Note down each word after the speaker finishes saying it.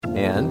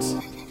And,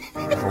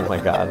 oh my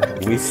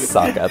god, we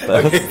suck at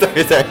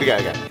this.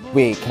 Okay.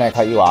 Wait, can I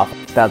cut you off?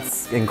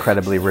 That's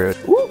incredibly rude.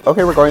 Ooh,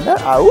 okay, we're going there.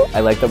 Ooh.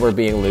 I like that we're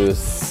being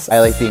loose. I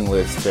like being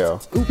loose too.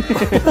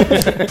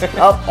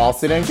 Oh,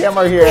 Alston and Cam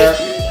are here.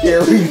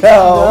 Here we go.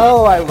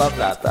 No, I love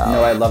that though.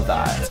 No, I love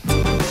that.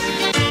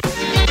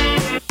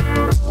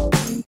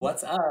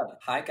 What's up?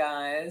 Hi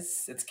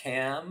guys, it's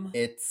Cam.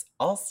 It's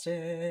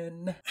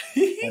Alston.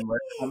 And we're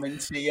coming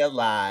to you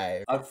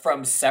live.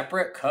 From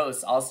separate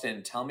coasts.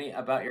 Alston, tell me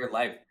about your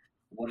life.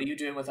 What are you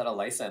doing without a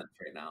license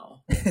right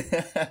now?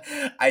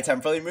 I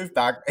temporarily moved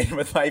back in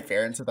with my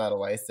parents without a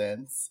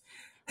license.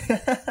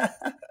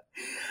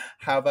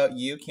 How about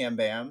you, Cam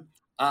Bam?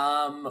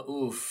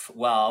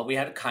 Well, we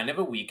had kind of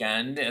a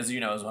weekend, as you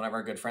know, it was one of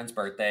our good friends'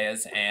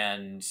 birthdays,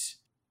 and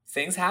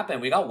things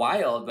happened. We got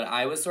wild, but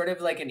I was sort of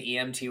like an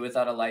EMT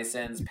without a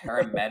license,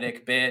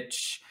 paramedic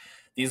bitch.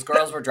 These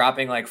girls were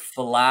dropping like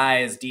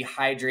flies,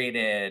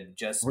 dehydrated,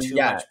 just too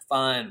much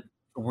fun.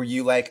 Were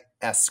you like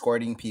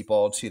escorting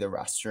people to the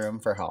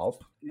restroom for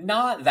help?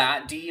 Not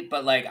that deep,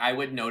 but like I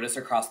would notice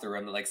across the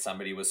room that like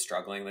somebody was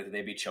struggling, like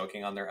they'd be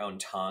choking on their own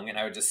tongue, and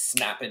I would just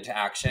snap into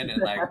action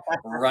and like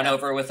run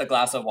over with a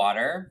glass of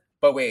water.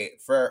 But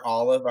wait, for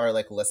all of our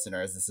like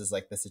listeners, this is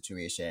like the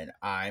situation.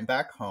 I'm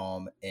back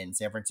home in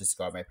San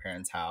Francisco at my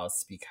parents'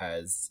 house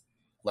because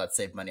let's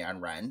save money on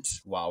rent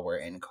while we're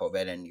in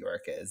COVID and New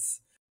York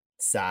is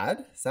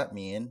sad. Is that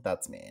mean?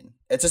 That's mean.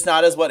 It's just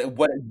not as what it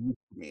used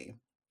to be.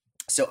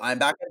 So I'm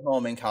back at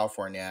home in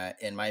California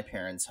in my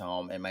parents'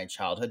 home in my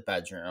childhood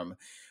bedroom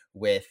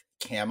with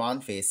Cam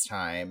on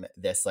FaceTime,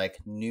 this like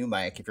new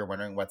mic. If you're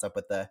wondering what's up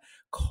with the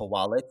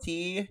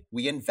quality,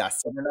 we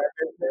invested in our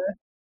business.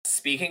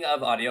 Speaking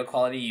of audio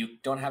quality, you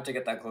don't have to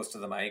get that close to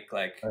the mic.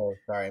 Like, oh,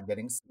 sorry, I'm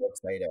getting so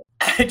excited.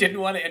 I didn't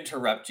want to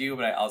interrupt you,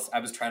 but I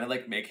was trying to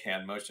like make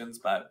hand motions,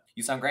 but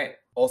you sound great.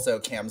 Also,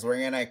 Cam's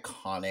wearing an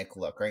iconic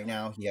look right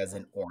now. He has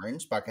an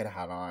orange bucket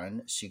hat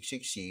on,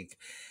 chic,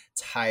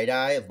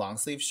 tie-dye, long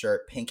sleeve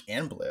shirt, pink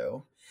and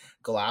blue,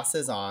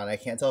 glasses on. I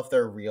can't tell if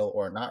they're real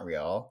or not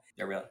real.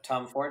 They're real.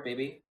 Tom Ford,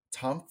 baby.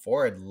 Tom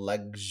Ford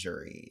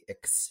luxury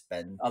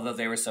expensive. Although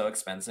they were so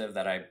expensive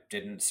that I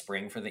didn't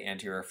spring for the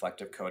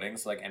anti-reflective coating.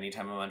 So like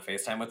anytime I'm on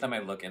FaceTime with them, I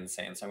look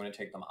insane. So I'm going to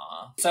take them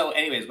off. So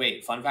anyways,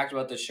 wait, fun fact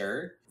about the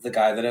shirt. The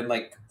guy that I'm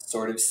like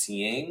sort of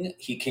seeing,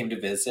 he came to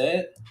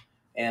visit.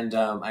 And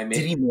I made.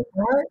 Did he make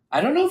that?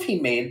 I don't know if he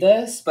made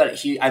this, but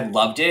I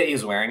loved it. He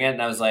was wearing it,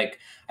 and I was like,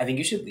 I think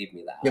you should leave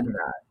me that. Give me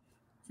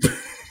that.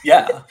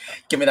 Yeah,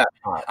 give me that.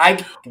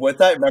 What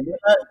that? Remember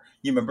that?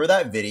 You remember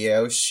that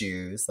video?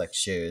 Shoes.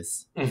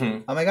 Mm-hmm.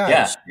 Oh my god.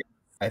 Yeah.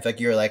 I feel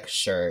like you were like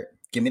shirt.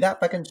 Give me that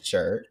fucking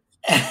shirt.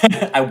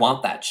 I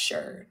want that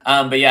shirt.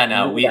 But yeah,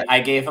 no, I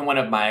gave him one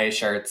of my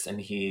shirts and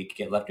he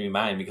left me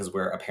mine because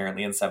we're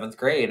apparently in 7th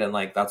grade and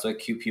like that's what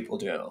cute people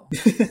do.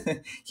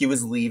 He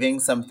was leaving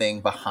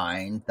something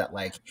behind that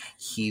like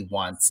he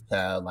wants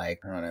to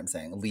like, I don't know what I'm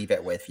saying, leave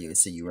it with you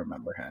so you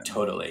remember him.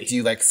 Totally. Do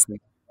you like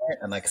sleep it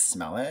and like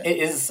smell it? It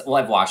is, well,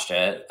 I've washed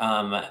it,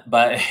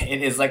 but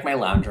it is like my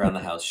lounge around the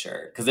house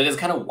shirt because it is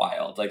kind of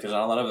wild. Like there's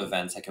not a lot of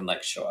events I can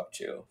like show up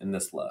to in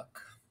this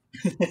look.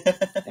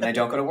 And I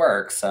don't go to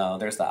work, so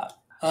there's that.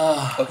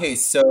 Okay,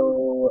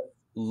 so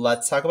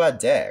let's talk about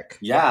Dick.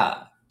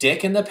 Yeah,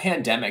 Dick in the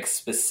pandemic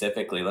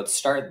specifically. Let's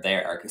start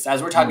there because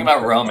as we're talking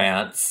about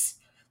romance,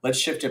 let's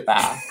shift it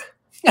back.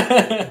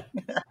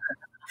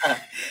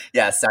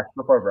 Yeah, sex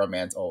before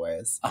romance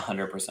always.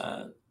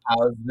 100%.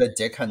 How's the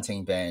dick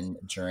hunting been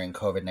during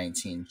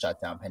COVID-19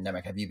 shutdown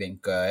pandemic? Have you been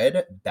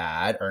good,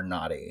 bad, or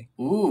naughty?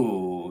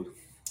 Ooh.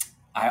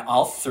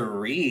 All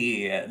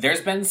three.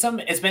 It's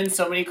been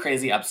so many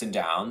crazy ups and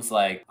downs.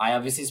 Like I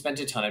obviously spent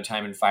a ton of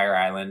time in Fire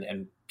Island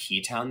and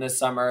P-Town this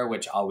summer,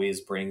 which always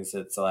brings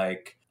its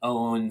like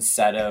own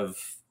set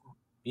of,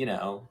 you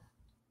know,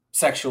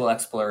 sexual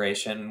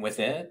exploration with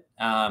it.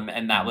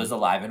 And that was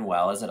alive and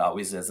well as it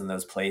always is in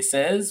those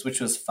places, which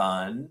was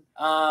fun.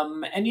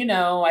 And you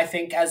know, I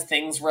think as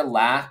things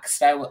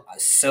relaxed,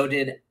 so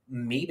did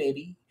me,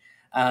 baby.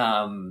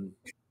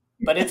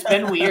 But it's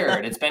been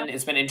weird. It's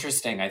been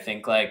interesting. I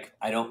think like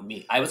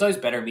I was always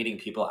better meeting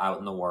people out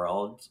in the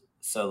world.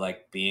 So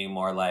like being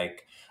more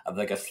like of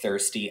like a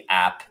thirsty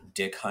app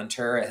dick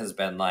hunter has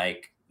been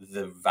like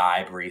the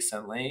vibe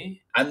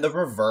recently. I'm the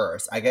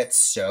reverse. I get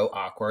so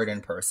awkward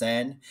in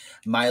person.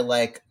 My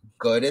like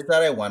good is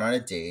that I went on a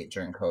date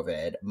during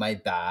COVID. My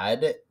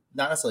bad,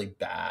 not necessarily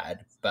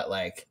bad, but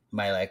like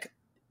my like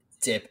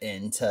dip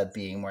into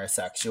being more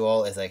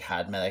sexual is like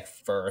had my like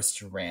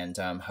first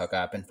random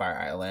hookup in Fire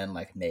Island,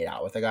 like made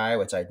out with a guy,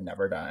 which I'd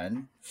never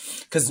done.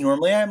 Because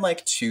normally I'm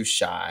like too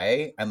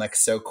shy. I'm like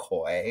so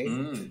coy.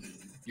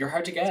 You're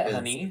hard to get,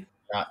 honey.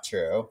 Not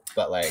true,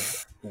 but like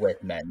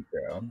with men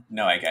true.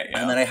 No, I get you.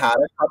 And then I had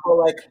a couple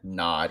like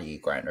naughty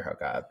Grindr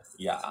hookups.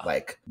 Yeah.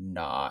 Like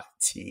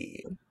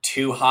naughty.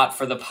 Too hot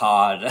for the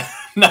pod.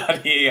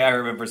 Naughty. I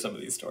remember some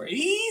of these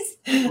stories.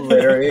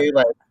 Literally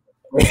like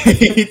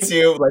way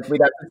too, like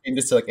we'd have to change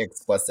this to like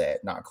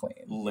explicit, not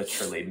clean.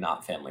 Literally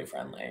not family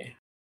friendly.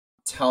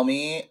 Tell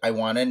me, I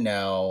want to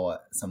know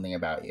something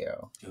about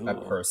you. Ooh. A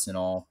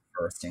personal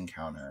first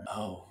encounter.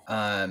 Oh.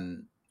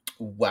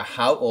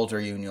 How old were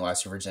you when you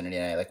lost your virginity?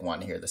 And I like want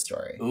to hear the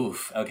story.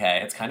 Oof.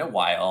 Okay. It's kind of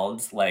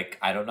wild. Like,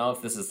 I don't know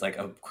if this is like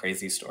a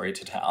crazy story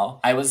to tell.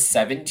 I was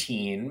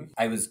 17.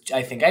 I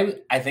think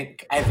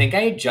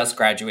I had just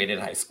graduated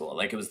high school.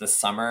 Like, it was the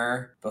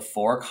summer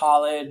before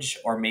college,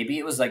 or maybe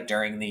it was like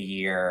during the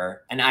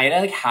year. And I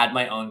had like had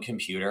my own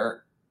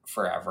computer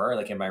forever,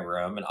 like in my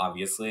room. And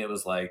obviously it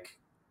was like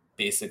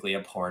basically a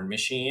porn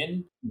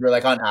machine. You're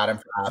like on Adam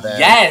for Adam.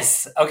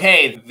 Yes.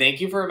 Okay. Thank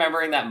you for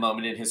remembering that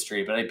moment in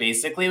history. But I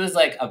basically was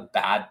like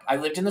I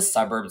lived in the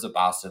suburbs of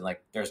Boston.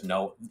 Like, there's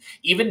no,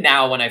 even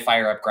now when I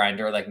fire up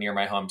Grindr, like near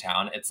my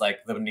hometown, it's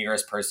like the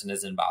nearest person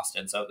is in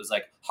Boston. So it was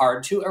like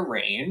hard to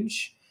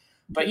arrange.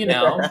 But, you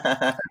know,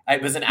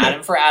 it was an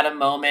Adam for Adam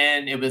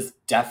moment. It was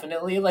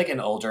definitely like an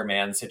older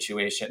man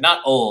situation.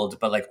 Not old,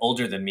 but like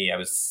older than me. I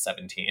was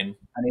 17.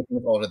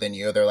 Anything older than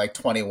you, they're like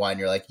 21.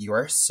 You're like, you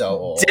are so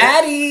old.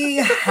 Daddy,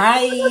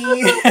 hi.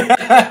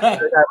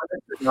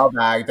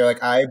 Bag. They're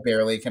like, I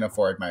barely can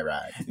afford my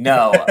ride.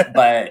 No,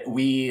 but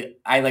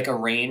I like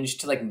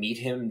arranged to like meet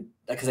him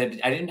because I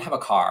didn't have a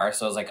car.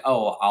 So I was like,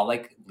 oh, I'll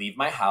like leave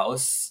my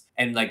house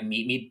and like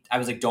meet me. I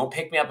was like, don't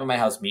pick me up in my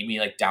house. Meet me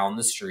like down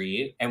the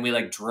street. And we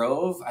like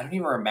drove. I don't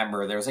even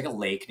remember. There was like a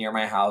lake near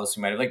my house.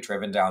 We might have like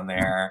driven down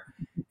there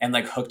and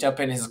like hooked up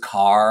in his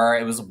car.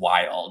 It was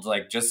wild.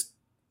 Like, just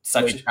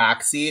such a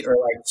backseat, or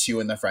like two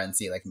in the front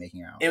seat, like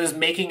making out. It was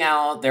making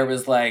out. There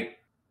was like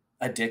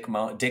a dick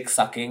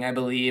sucking, I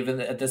believe, in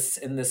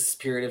this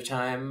period of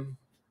time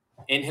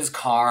in his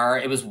car.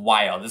 It was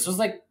wild. This was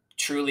like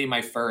truly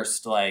my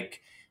first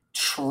like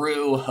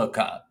true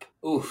hookup.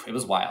 Oof, it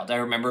was wild. I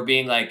remember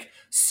being like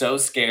so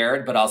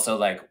scared, but also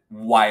like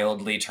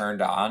wildly turned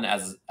on,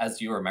 as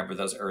you remember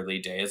those early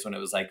days when it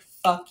was like,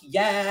 fuck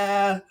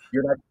yeah.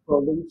 You're like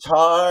fully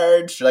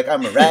charged. You're like,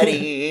 I'm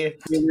ready.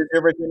 Your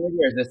virginity,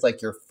 or is this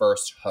like your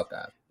first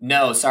hookup?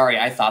 No, sorry.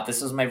 I thought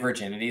this was my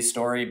virginity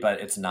story,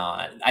 but it's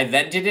not. I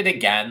then did it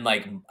again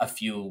like a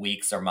few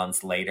weeks or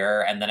months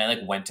later, and then I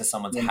like went to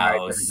someone's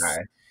house.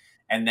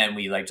 And then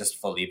we like just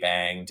fully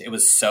banged. It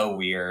was so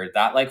weird.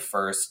 That like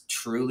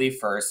truly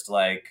first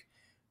like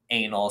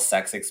anal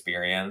sex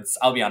experience.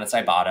 I'll be honest,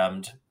 I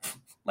bottomed.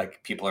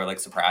 Like, people are like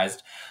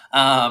surprised.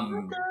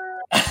 But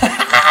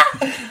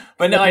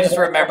no, I just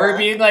remember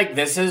being like,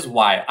 this is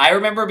why. I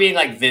remember being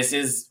like,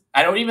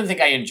 I don't even think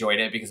I enjoyed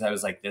it because I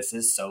was like, this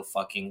is so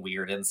fucking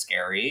weird and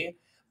scary.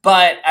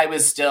 But I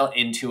was still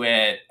into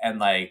it. And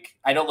like,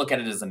 I don't look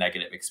at it as a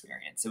negative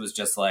experience. It was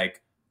just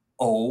like,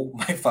 oh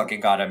my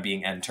fucking God, I'm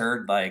being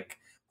entered. Like,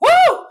 woo!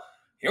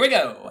 Here we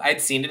go. I'd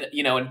seen it,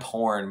 you know, in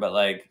porn, but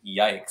like,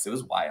 yikes, it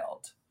was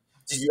wild.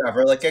 Did you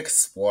ever like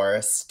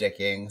explore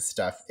sticking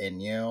stuff in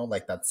you?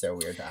 Like, that's so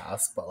weird to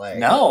ask, but like,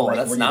 no, like,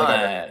 that's not.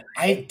 Like,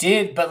 I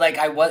did, but like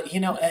I was,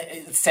 you know,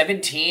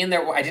 17.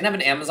 I didn't have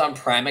an Amazon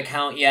Prime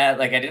account yet.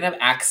 Like, I didn't have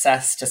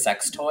access to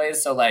sex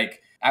toys, so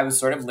like I was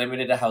sort of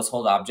limited to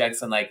household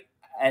objects, and like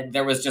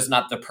there was just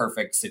not the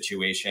perfect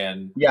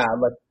situation. Yeah,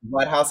 like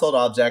what household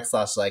objects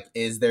 / like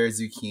is there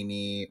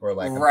zucchini or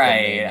like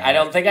right? I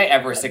don't think I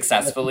ever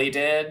successfully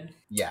did.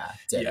 Yeah,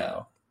 ditto.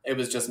 Yeah. It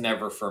was just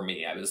never for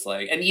me. I was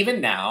like, and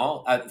even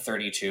now at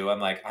 32, I'm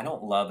like, I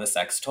don't love a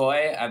sex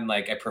toy. I'm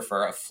like, I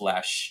prefer a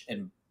flesh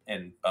and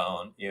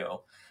bone, you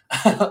know,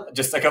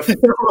 just like I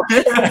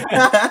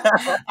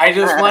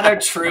just want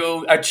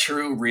a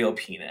true real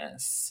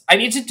penis. I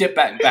need to dip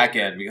back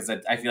in because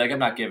I feel like I'm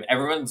not giving,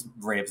 everyone's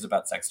raves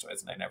about sex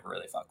toys and I never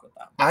really fuck with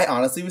them. I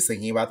honestly was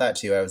thinking about that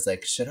too. I was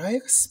like, should I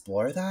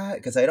explore that?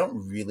 Because I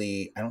don't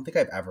think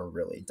I've ever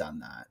really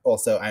done that.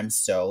 Also, I'm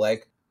so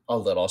like, a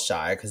little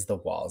shy because the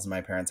walls in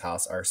my parents'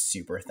 house are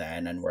super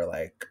thin and we're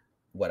like,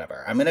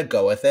 whatever, I'm gonna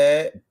go with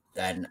it.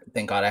 And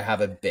thank God I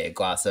have a big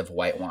glass of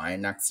white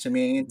wine next to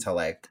me to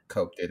like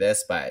cope through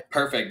this. But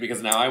perfect,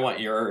 because now I want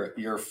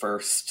your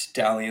first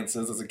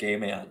dalliances as a gay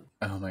man.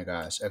 Oh my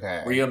gosh.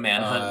 Okay. Were you a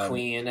manhunt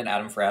queen, an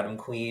Adam for Adam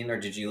queen, or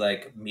did you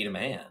like meet a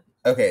man?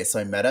 Okay,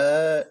 so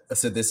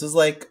so this was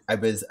like, I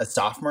was a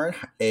sophomore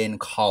in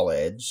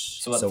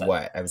college. So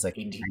what? I was like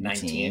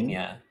 19,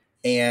 yeah.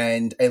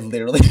 And I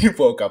literally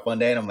woke up one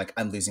day and I'm like,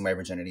 I'm losing my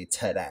virginity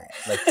today.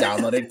 Like,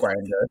 downloaded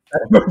Grindr,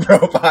 set up a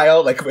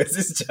profile. Like, this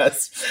is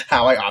just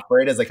how I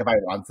operate. Is like, if I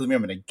want something,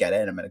 I'm going to get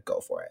it and I'm going to go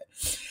for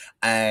it.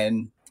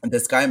 And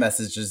this guy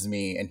messages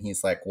me and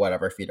he's like,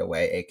 whatever feet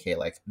away, aka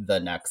like the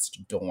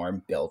next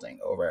dorm building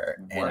over.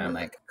 And I'm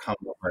like, come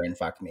over and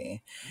fuck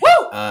me.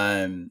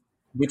 Woo!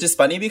 Which is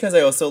funny because I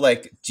also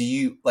like,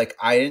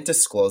 I didn't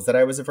disclose that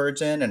I was a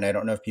virgin. And I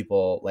don't know if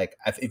people like,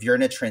 if you're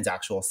in a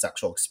transactional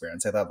sexual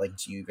experience, I thought like,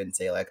 do you even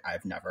say like,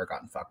 I've never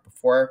gotten fucked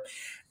before?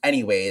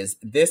 Anyways,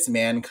 this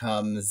man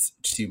comes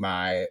to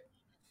my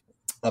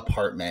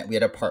apartment. We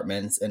had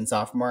apartments in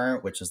sophomore,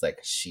 which was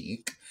like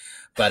chic.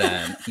 But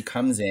he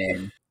comes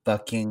in,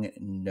 fucking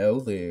no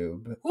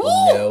lube,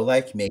 no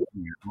like making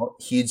out.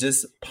 He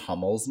just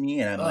pummels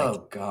me and I'm like,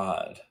 oh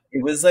God.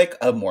 It was like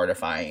a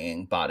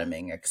mortifying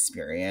bottoming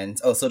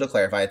experience. Also, to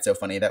clarify, it's so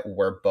funny that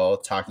we're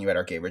both talking about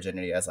our gay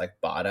virginity as like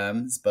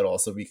bottoms, but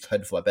also we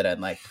could flip it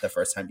and like the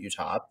first time you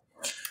top.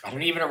 I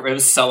don't even. It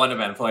was so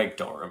uneventful. I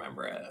don't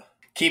remember it.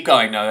 Keep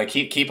going. No, like,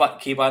 keep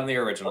on the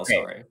original Okay.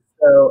 story.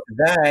 So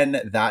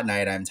then that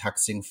night, I'm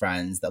texting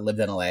friends that lived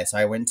in LA. So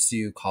I went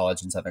to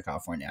college in Southern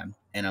California.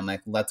 And I'm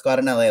like, let's go out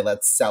in LA.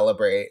 Let's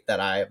celebrate that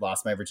I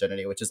lost my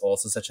virginity, which is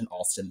also such an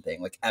Alston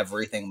thing. Like,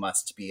 everything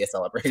must be a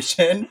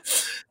celebration.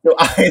 So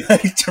I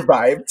like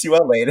drive to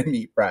LA to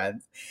meet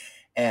friends.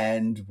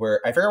 And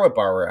I forget what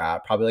bar we're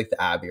at, probably like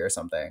the Abbey or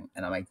something.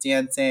 And I'm like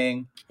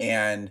dancing.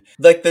 And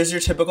like, there's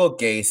your typical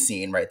gay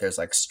scene, right? There's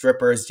like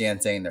strippers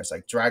dancing, there's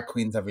like drag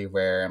queens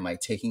everywhere. I'm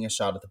like taking a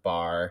shot at the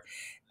bar,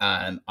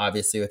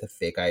 obviously with a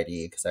fake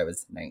ID because I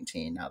was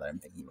 19 now that I'm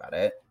thinking about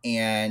it.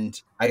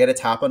 And I get a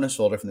tap on the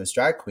shoulder from this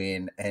drag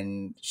queen,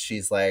 and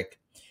she's like,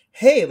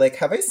 hey, like,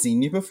 have I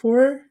seen you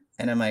before?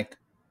 And I'm like,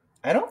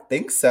 I don't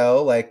think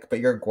so. Like, but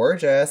you're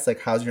gorgeous. Like,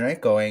 how's your night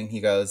going? He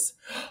goes,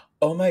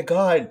 oh my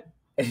God.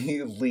 And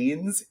he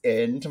leans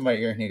into my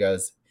ear and he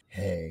goes,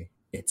 hey,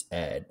 it's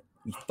Ed.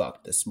 We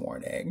fucked this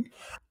morning.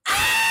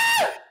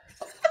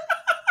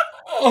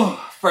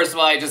 Oh, first of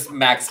all, I just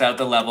maxed out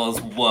the levels.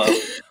 Whoa.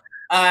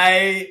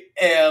 I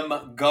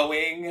am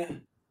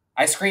going.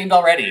 I screamed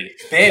already.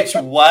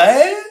 Bitch,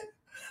 what?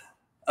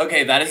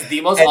 Okay, that is the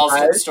most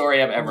Alston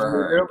story I've ever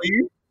heard.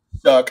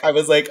 Shook. I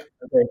was like,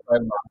 okay, so I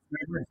lost my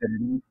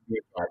virginity to be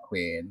a drag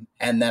queen.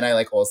 And then I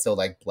like also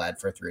like bled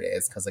for 3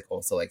 days because like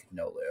also like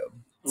no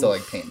lube. So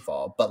like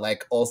painful, but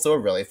like also a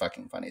really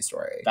fucking funny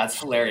story. That's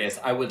hilarious.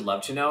 I would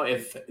love to know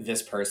if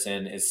this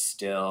person is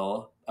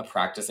still a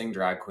practicing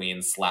drag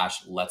queen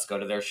 / let's go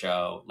to their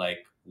show, like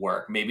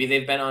work. Maybe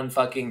they've been on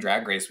fucking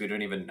Drag Race. We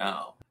don't even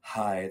know.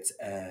 Hi, it's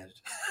Ed.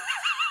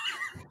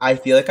 I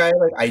feel like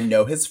I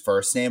know his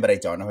first name, but I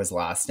don't know his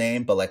last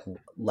name. But like,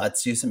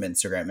 let's do some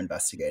Instagram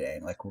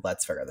investigating. Like,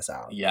 let's figure this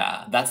out.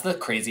 Yeah, that's the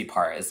crazy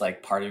part. Is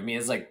like part of me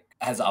is like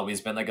has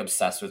always been like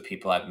obsessed with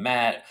people I've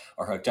met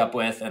or hooked up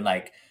with, and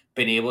like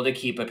been able to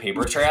keep a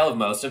paper trail of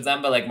most of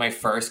them. But like my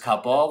first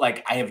couple,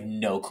 like I have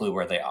no clue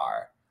where they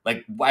are.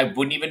 Like I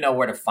wouldn't even know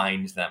where to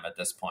find them at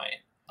this point.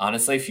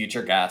 Honestly,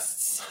 future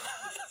guests.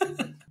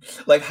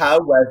 Like, how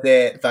was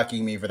it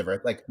fucking me for the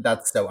first? Like,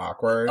 that's so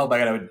awkward. Oh my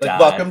God, I would like, die.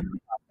 Welcome to the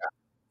podcast.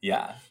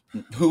 Yeah.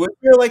 Who was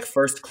your like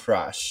first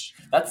crush?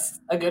 That's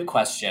a good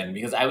question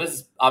because I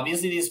was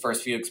obviously these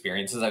first few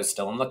experiences, I was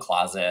still in the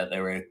closet. They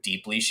were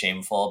deeply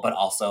shameful, but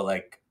also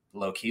like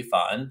low key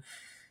fun.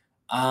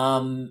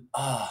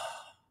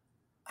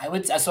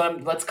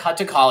 Let's cut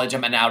to college.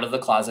 I'm an out of the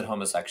closet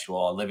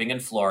homosexual living in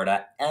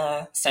Florida,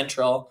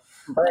 Central.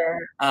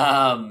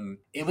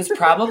 It was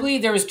probably,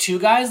 there was 2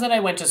 guys that I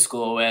went to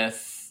school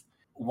with,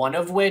 one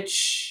of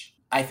which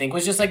I think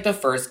was just like the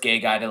first gay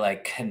guy to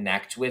like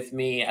connect with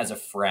me as a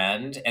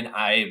friend. And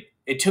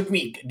it took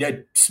me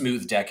a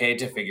smooth decade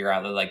to figure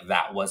out that like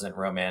that wasn't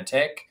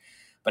romantic.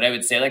 But I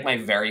would say like my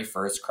very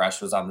first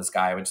crush was on this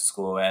guy I went to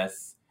school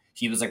with.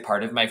 He was like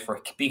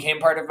became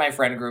part of my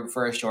friend group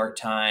for a short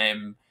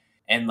time.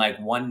 And like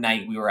one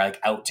night we were like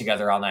out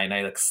together all night and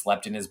I like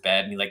slept in his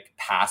bed and he like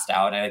passed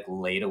out and I like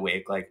laid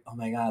awake like, oh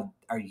my God,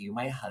 are you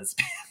my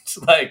husband?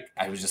 Like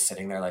I was just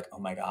sitting there like, oh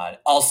my God.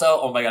 Also,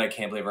 oh my God, I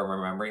can't believe I'm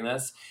remembering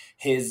this.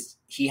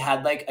 He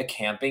had like a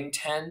camping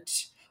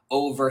tent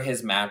over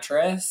his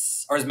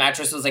mattress, or his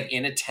mattress was like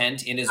in a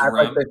tent in his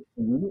room.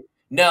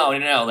 No.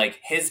 Like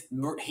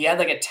he had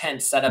like a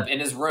tent set up in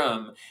his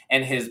room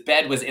and his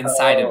bed was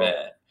inside of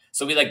it.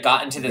 So we like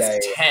got into this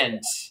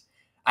tent.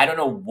 I don't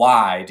know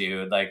why,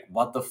 dude. Like,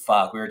 what the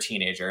fuck? We were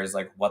teenagers.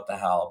 Like, what the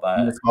hell? But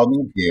you just called me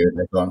dude.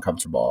 I feel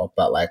uncomfortable.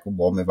 But like,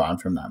 we'll move on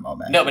from that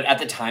moment. No, but at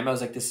the time, I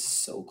was like, this is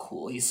so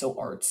cool. He's so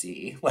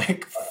artsy.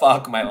 Like,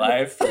 fuck my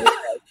life.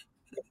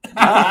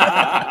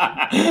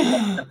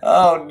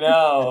 Oh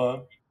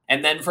no.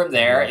 And then from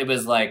there, it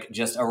was like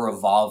just a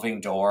revolving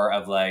door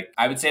of like,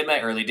 I would say in my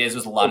early days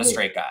was a lot of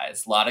straight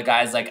guys. A lot of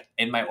guys like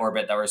in my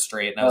orbit that were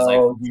straight. And I was like,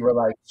 you were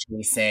like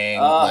chasing.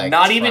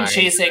 Not even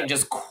chasing,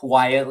 just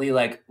quietly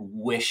like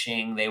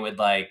wishing they would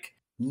like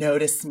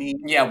notice me.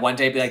 Yeah, one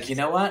day be like, you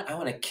know what? I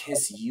want to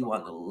kiss you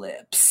on the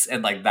lips.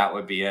 And like that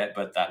would be it.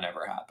 But that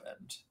never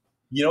happened.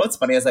 You know what's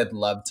funny is I'd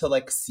love to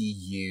like see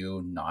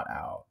you not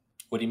out.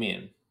 What do you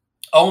mean?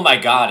 Oh my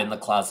God, in the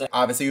closet.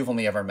 Obviously, we've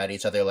only ever met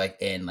each other like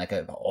in like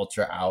an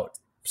ultra out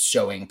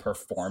showing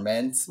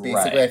performance.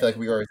 Basically, Right. I feel like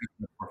we were in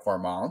a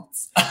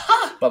performance.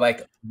 But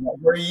like,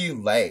 what were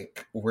you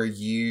like? Were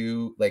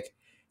you like,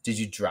 did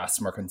you dress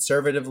more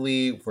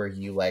conservatively? Were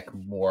you like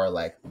more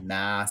like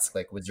mask?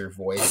 Like, was your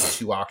voice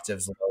 2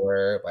 octaves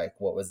lower? Like,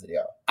 what was the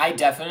deal? I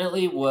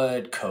definitely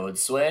would code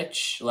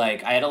switch.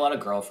 Like, I had a lot of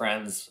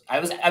girlfriends. I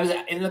was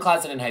in the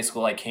closet in high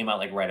school. I came out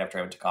like right after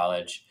I went to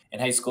college.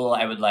 In high school,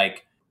 I would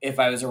like, if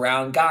I was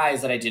around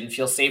guys that I didn't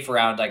feel safe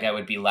around, like I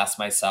would be less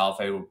myself.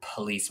 I would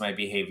police my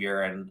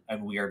behavior in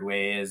weird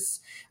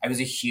ways. I was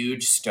a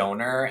huge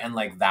stoner and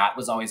like that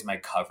was always my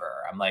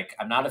cover. I'm like,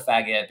 I'm not a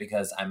faggot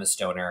because I'm a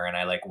stoner and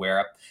I like wear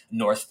a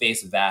North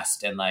Face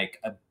vest and like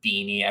a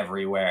beanie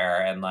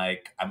everywhere and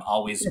like I'm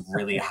always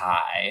really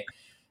high.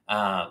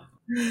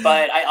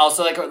 But I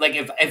also like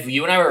if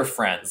you and I were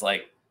friends,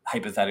 like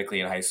hypothetically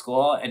in high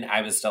school and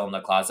I was still in the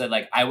closet,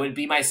 like I would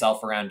be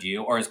myself around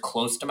you or as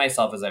close to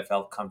myself as I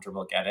felt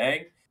comfortable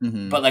getting,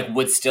 but like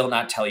would still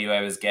not tell you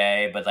I was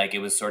gay. But like it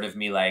was sort of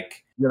me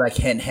like, you're like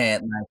hint,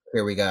 hint, like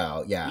here we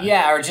go. Yeah.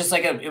 Yeah, or just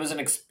like it was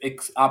an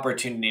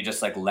opportunity to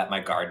just like let my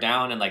guard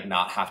down and like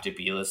not have to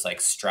be this like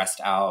stressed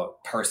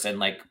out person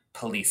like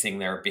policing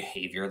their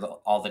behavior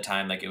all the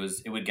time. Like it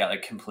would get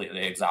like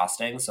completely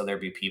exhausting. So there'd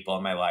be people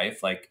in my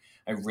life, like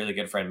a really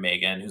good friend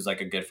Megan, who's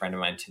like a good friend of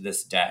mine to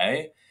this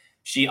day.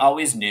 She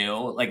always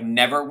knew, like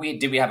never we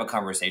have a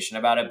conversation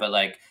about it, but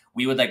like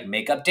we would like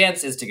make up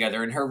dances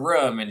together in her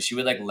room and she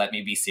would like let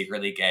me be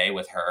secretly gay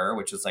with her,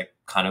 which was like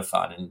kind of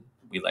fun, and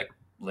we like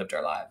lived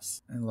our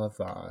lives. I love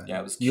that. Yeah,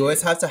 it was cute. You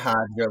always have to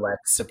have your like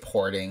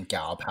supporting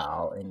gal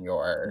pal in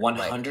your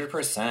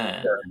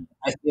 100%.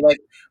 I feel like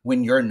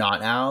when you're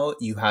not out,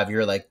 you have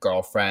your like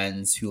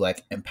girlfriends who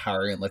like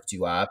empower and lift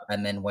you up,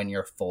 and then when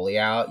you're fully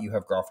out, you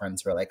have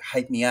girlfriends who are like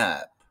hype me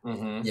up.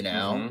 You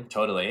know?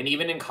 Totally. And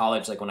even in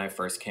college, like when I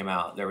first came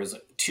out, there was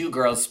 2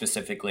 girls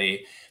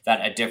specifically that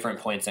at different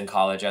points in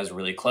college I was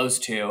really close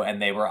to, and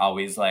they were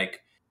always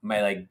like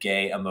my like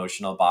gay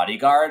emotional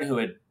bodyguard who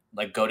would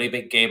like go to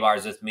big gay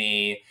bars with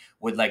me,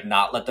 would like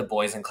not let the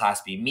boys in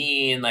class be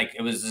mean. Like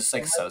it was just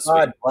like so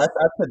sweet. Bless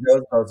up to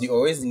those girls. You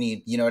always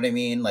need, you know what I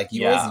mean? Like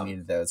you always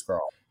needed those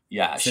girls.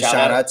 Yeah. So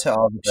shout out to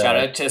all the shout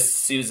out to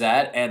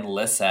Suzette and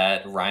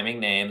Lisette. Rhyming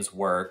names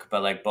work,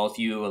 but like both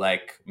you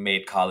like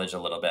made college a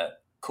little bit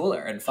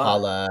cooler and fun.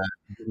 Holla.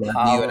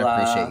 Love you and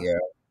appreciate you.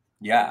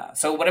 Yeah.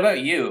 So what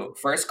about you?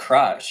 First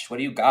crush. What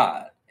do you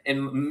got?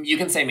 And you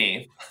can say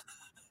me.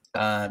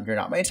 You're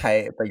not my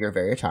type, but you're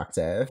very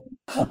attractive.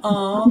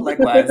 Oh,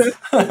 likewise.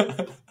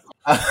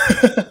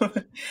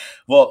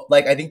 Well,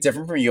 like I think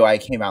different from you, I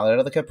came out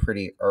at like a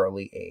pretty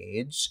early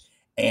age,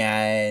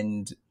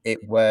 and I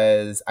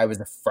was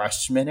a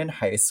freshman in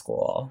high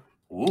school.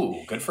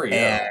 Ooh, good for you.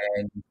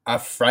 And a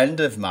friend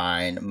of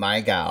mine, my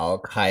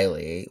gal,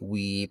 Kylie,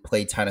 we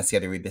played tennis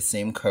together. We had the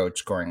same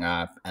coach growing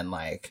up and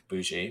like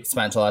bougie.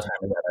 Spent a lot of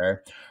time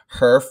together.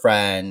 Her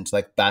friend,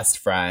 like best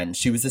friend,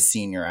 she was a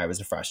senior, I was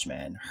a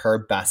freshman. Her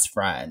best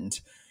friend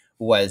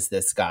was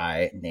this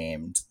guy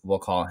named, we'll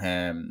call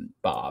him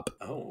Bob.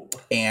 Oh.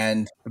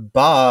 And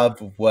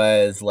Bob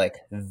was like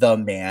the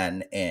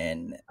man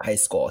in high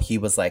school. He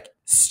was like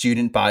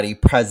student body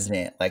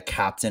president, like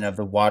captain of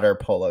the water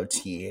polo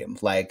team.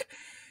 Like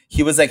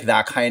he was like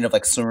that kind of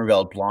like swimmer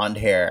build, blonde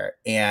hair.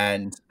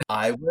 And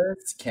I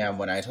was, Cam,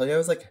 when I tell you I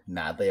was like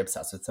madly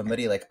obsessed with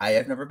somebody, like I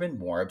have never been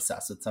more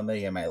obsessed with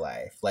somebody in my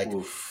life. Like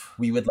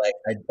we would like,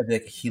 I'd be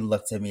like, he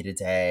looked at me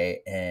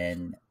today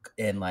in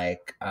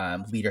like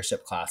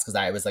leadership class, because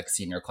I was like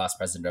senior class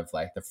president of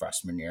like the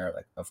freshman year.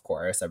 Like, of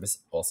course, I was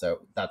also,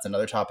 that's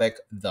another topic,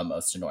 the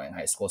most annoying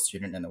high school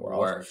student in the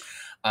world.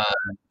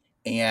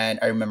 And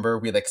I remember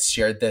we like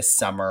shared this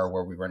summer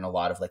where we were in a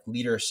lot of like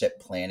leadership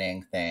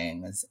planning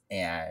things,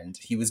 and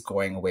he was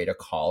going away to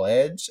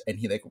college, and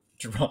he like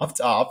dropped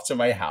off to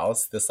my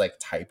house this like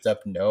typed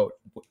up note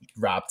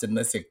wrapped in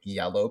this like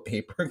yellow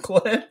paper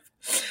clip.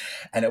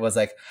 And it was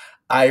like,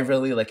 I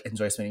really like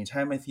enjoy spending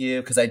time with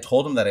you, because I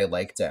told him that I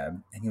liked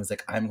him, and he was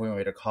like, I'm going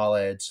away to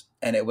college.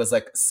 And it was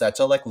like such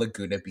a like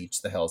Laguna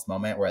Beach, the Hills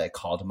moment where I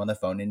called him on the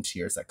phone in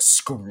tears, like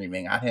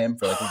screaming at him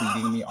for like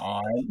leading me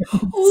on.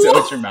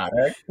 So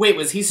dramatic. Wait,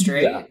 was he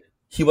straight? Yeah.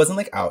 He wasn't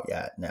like out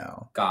yet.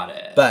 No. Got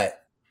it.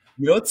 But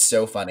you know what's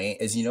so funny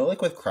is, you know,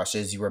 like with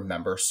crushes, you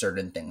remember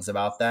certain things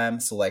about them.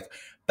 So like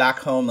back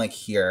home, like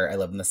here, I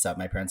live in the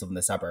my parents live in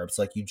the suburbs.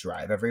 So like you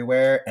drive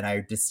everywhere. And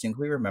I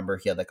distinctly remember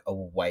he had like a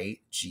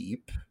white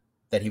Jeep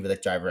that he would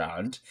like drive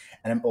around,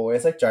 and I'm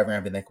always like driving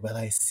around being like, will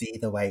I see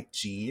the white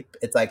Jeep?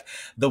 It's like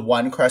the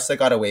one crush that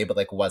got away but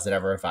like wasn't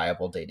ever a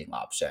viable dating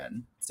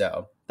option.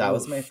 So that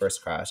was my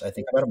first crush. I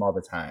think about him all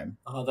the time.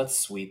 Oh, that's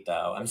sweet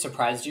though. I'm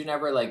surprised you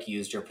never like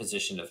used your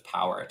position of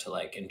power to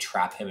like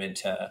entrap him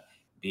into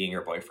being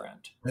your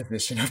boyfriend.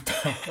 Position of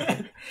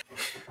power.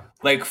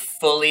 Like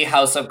fully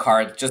House of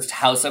Cards, just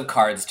House of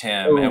Cards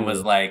Tim. Ooh. And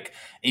was like,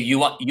 if you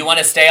want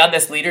to stay on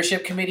this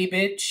leadership committee,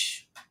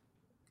 bitch,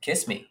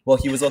 kiss me. Well,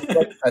 he was also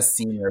like a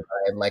senior,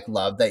 but I like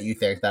love that you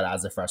think that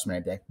as a freshman,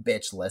 I'd be like,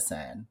 bitch,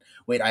 listen.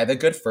 Wait, I have a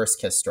good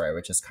first kiss story,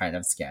 which is kind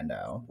of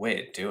scando.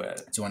 Wait, do it.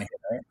 Do you want to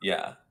hear it?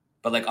 Yeah.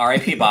 But like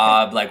R.I.P.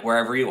 Bob, like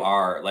wherever you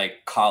are,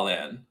 like call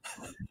in.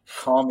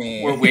 Call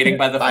me. We're waiting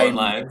by the phone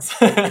lines.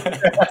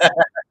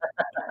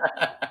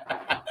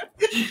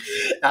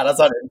 Add us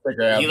on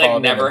Instagram.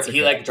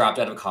 He like dropped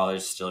out of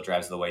college, still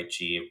drives the white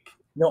Jeep.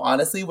 No,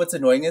 honestly, what's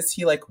annoying is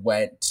he like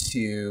went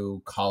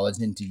to college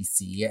in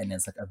DC and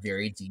is like a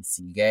very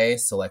DC gay,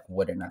 so like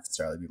wouldn't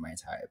necessarily be my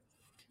type.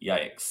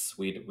 Yikes.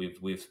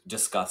 We've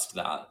discussed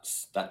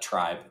that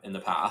tribe in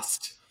the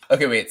past.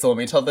 Okay, wait, so let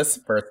me tell this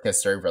first kiss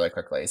story really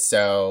quickly.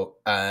 So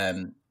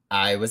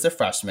I was a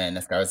freshman,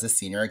 this guy was a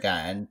senior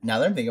again. Now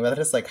that I'm thinking about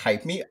it, it's like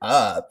hype me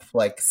up.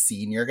 Like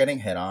senior getting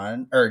hit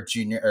on, or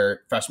junior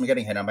or freshman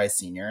getting hit on by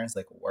senior is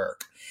like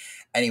work.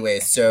 Anyway,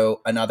 so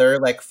another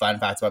like fun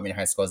fact about me in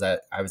high school is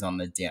that I was on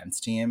the dance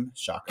team.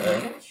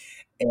 Shocker.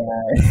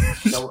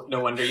 And no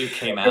wonder you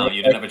came out.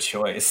 You didn't have a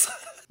choice.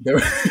 There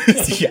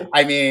was, yeah,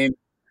 I mean,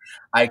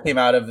 I came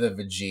out of the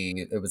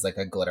Vg. It was like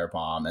a glitter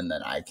bomb, and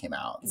then I came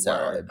out. So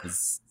it Work.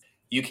 was.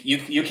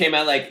 You came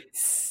out like.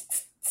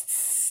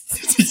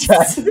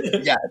 Yes,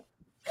 yes.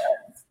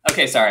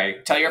 Okay,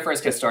 sorry. Tell your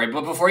first kiss story,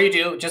 but before you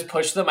do, just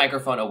push the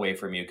microphone away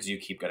from you because you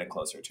keep getting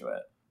closer to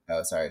it.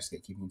 Oh, sorry, I just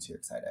get keeping too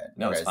excited.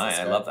 No, Okay, it's is fine. this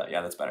I good? love that.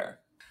 Yeah, that's better.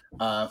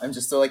 I'm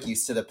just so like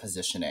used to the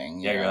positioning.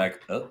 Yeah, you're know? like,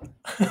 oh.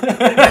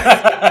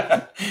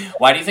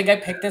 Why do you think I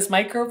picked this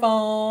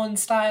microphone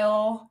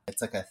style?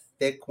 It's like a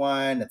thick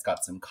one. It's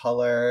got some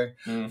color.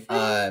 Mhm.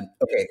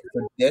 Okay,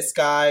 so this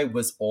guy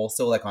was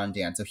also like on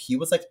dance. So he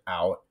was like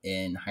out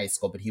in high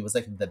school, but he was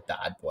like the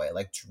bad boy.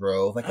 Like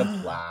drove like a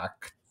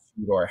black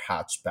two-door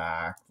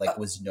hatchback. Like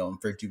was known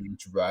for doing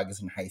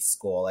drugs in high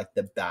school. Like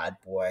the bad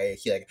boy.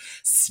 He like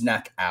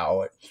snuck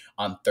out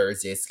on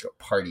Thursdays to go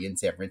party in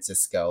San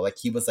Francisco. Like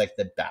he was like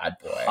the bad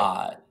boy.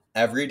 Hot.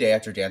 Every day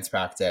after dance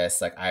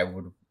practice, like I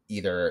would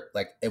either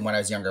like, and when I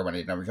was younger, when I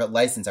didn't have a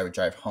license, I would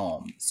drive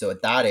home. So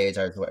at that age,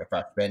 I was a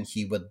freshman.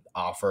 He would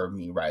offer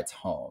me rides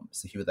home.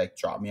 So he would like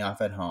drop me off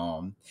at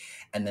home,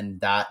 and then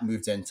that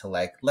moved into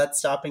like, let's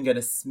stop and get a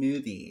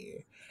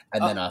smoothie,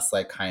 and then us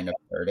like kind of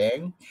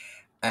flirting.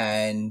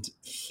 And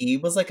he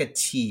was like a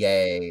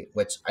TA,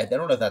 which I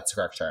don't know if that's the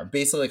correct term.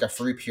 Basically, like a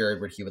free period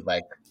where he would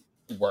like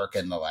work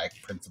in the like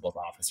principal's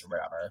office or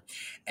whatever.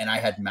 And I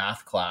had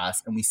math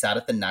class, and we sat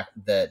at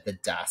the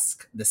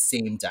desk, the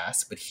same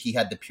desk, but he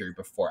had the period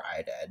before I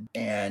did.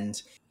 And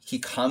he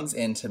comes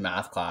into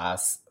math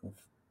class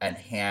and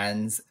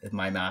hands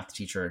my math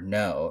teacher a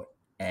note,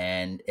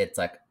 and it's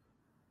like,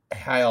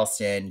 hi,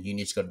 Alston, you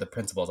need to go to the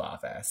principal's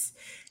office.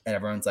 And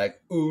everyone's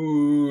like,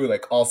 ooh,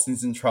 like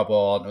Alston's in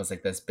trouble. And it was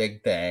like this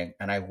big thing.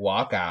 And I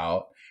walk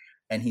out,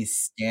 and he's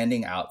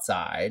standing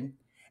outside,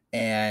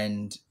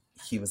 and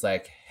he was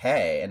like,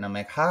 hey. And I'm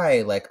like,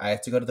 hi, like I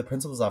have to go to the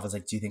principal's office.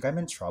 Like, do you think I'm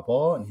in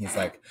trouble? And he's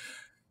like,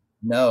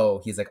 no.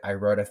 He's like, I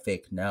wrote a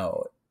fake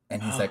note.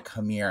 And he's like,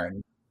 come here. And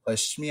he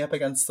pushed me up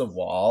against the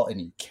wall,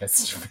 and he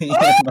kissed me.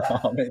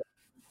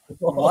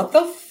 What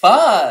the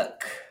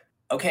fuck?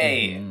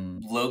 Okay,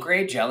 low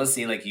grade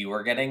jealousy, like you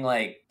were getting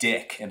like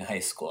dick in high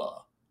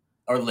school.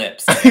 Or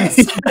lips, I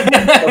guess.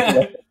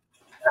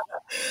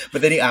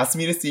 But then he asked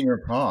me to senior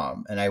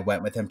prom, and I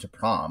went with him to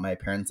prom. My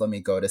parents let me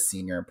go to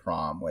senior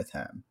prom with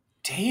him.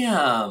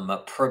 Damn,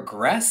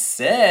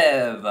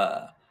 progressive.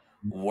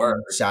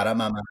 Work. Shout out,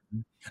 mama.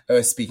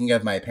 Oh, speaking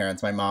of my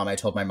parents, my mom, I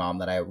told my mom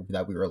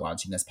that we were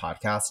launching this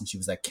podcast, and she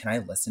was like, can I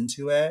listen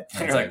to it?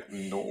 And you're like,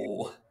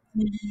 no.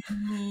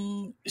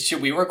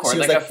 Should we record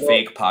like a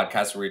fake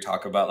podcast where we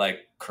talk about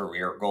like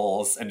career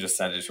goals and just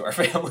send it to our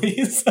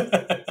families?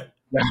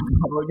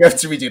 Yeah,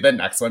 should we do the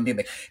next one? Being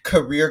like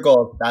career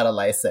goals without a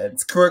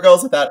license, career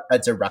goals without a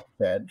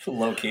direction.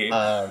 Low key.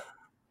 My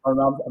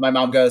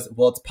mom goes,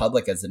 well, it's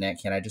public, isn't it?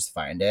 Can't I just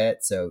find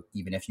it? So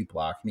even if you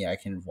block me, I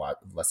can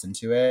listen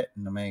to it.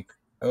 And I'm like,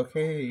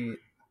 okay.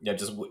 Yeah,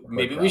 just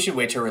maybe we should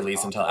wait to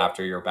release until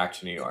after you're back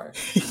to New York.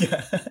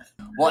 Yeah.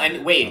 Well,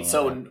 and wait,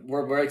 so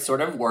we're like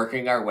sort of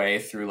working our way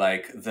through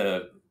like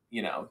the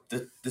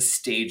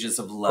stages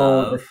of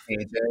love. Oh, the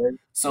stages.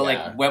 So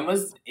like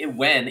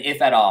when,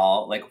 if at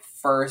all, like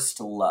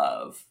first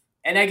love?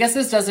 And I guess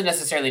this doesn't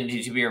necessarily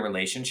need to be a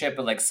relationship,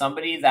 but like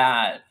somebody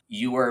that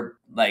you were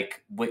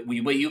like what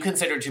you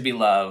consider to be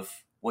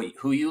love,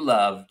 who you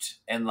loved,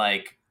 and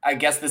like I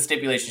guess the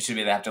stipulation should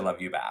be they have to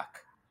love you back.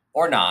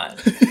 Or not.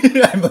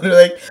 I'm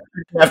literally like,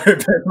 never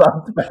been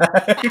loved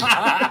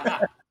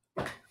back.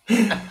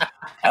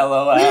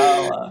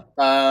 LOL.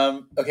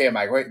 Okay,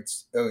 Mike, wait.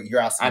 Oh, you're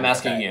asking. I'm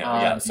asking you.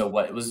 Yeah. So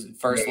what was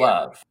first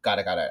love? Got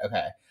it.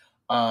 Okay.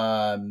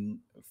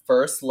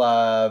 First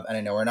love, and I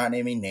know we're not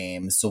naming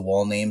names, so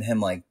we'll name him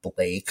like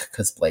Blake,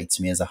 because Blake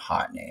to me is a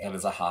hot name. That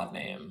is a hot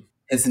name.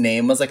 His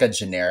name was like a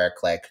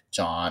generic like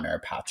John or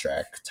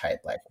Patrick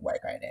type like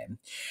white guy name.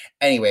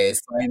 Anyways,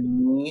 so I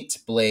meet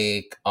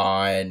Blake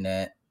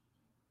on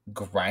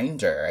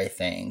Grindr, I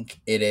think.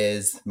 It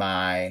is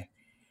my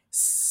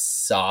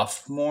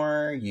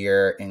sophomore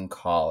year in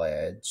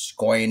college,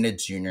 going to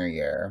junior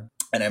year.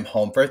 And I'm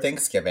home for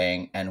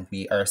Thanksgiving, and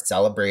we are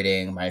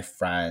celebrating my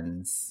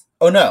friends.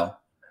 Oh no,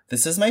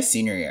 this is my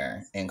senior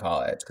year in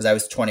college because I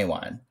was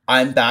 21.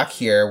 I'm back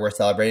here. We're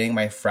celebrating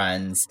my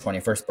friend's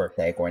 21st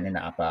birthday, going to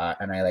Napa,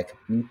 and I like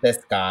meet this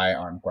guy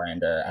on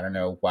Grindr. I don't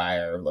know why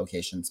our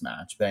locations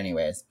match, but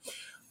anyways,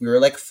 we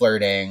were like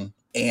flirting.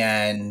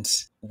 And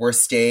we're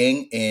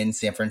staying in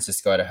San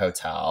Francisco at a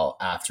hotel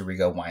after we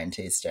go wine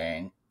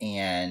tasting.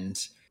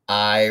 And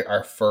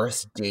our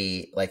first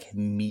date, like,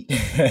 meet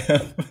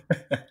him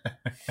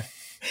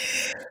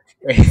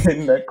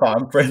in the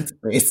conference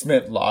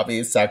basement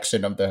lobby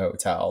section of the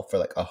hotel for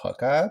like a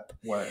hookup.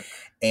 Work.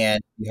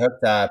 And we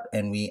hooked up,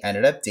 and we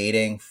ended up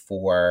dating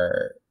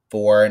for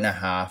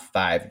 4.5,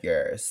 5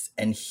 years.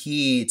 And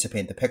he, to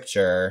paint the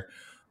picture,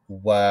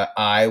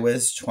 I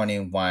was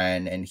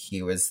 21 and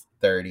he was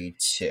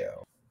 32.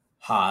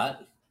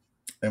 Hot.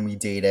 and we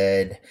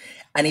dated.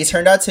 And he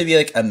turned out to be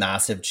like a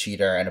massive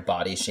cheater and a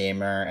body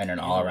shamer and an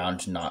all Ew.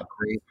 around not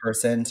great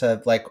person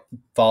to like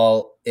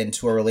fall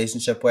into a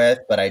relationship with.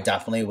 But I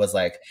definitely was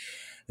like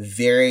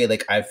very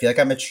like I feel like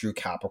I'm a true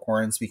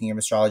Capricorn speaking of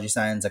astrology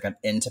signs. Like I'm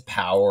into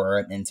power,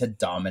 I'm into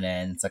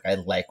dominance. Like I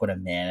like when a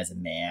man is a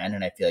man,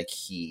 and I feel like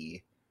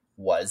he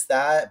was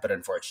that, but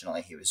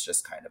unfortunately he was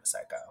just kind of a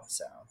psycho.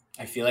 So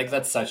I feel like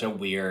that's such a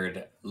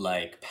weird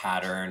like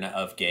pattern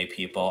of gay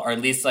people, or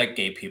at least like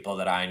gay people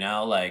that I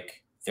know, like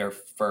their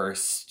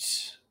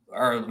first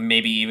or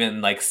maybe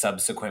even like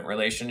subsequent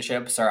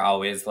relationships are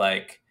always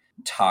like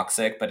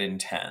toxic but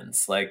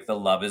intense. Like the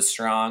love is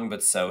strong,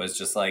 but so is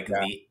just like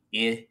yeah. the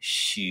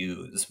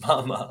issues,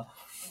 mama.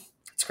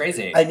 It's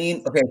crazy. I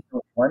mean, okay,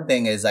 so one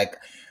thing is like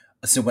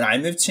so when I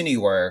moved to New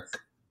York,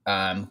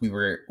 we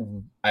were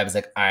I was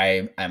like,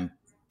 I'm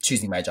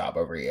choosing my job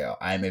over you.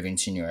 I'm moving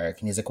to New York.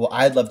 And he's like, well,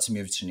 I'd love to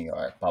move to New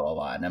York, blah, blah,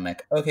 blah. And I'm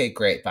like, okay,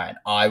 great, fine.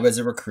 I was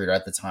a recruiter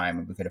at the time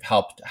and we could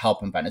have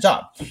help him find a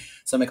job.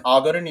 So I'm like, I'll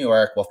go to New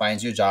York, we'll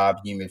find you a job,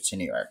 you move to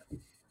New York.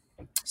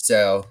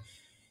 So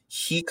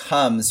he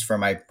comes for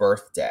my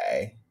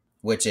birthday,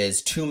 which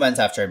is 2 months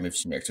after I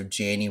moved to New York, so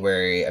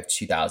January of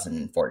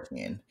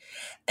 2014.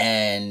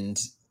 And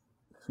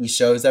he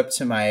shows up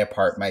to my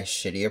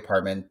shitty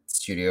apartment,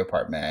 studio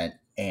apartment,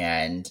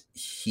 and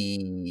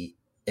he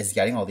is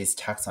getting all these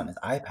texts on his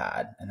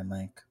iPad. And I'm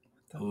like,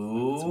 what the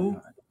fuck is going Ooh.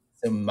 on?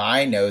 So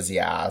my nosy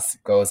ass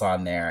goes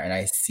on there and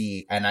I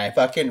see, and I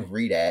fucking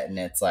read it. And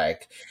it's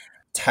like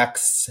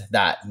texts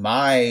that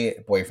my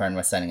boyfriend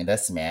was sending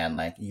this man,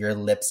 like, your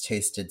lips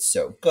tasted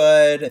so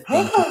good.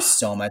 Thank you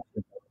so much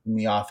for dropping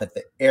me off at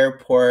the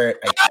airport.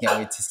 I can't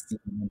wait to see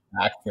you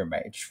back for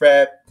my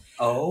trip. So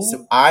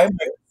Oh. I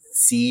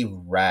see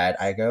red.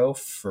 I go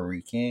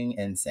freaking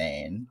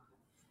insane.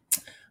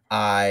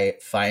 I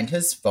find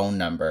his phone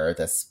number,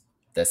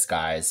 this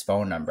guy's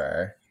phone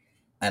number,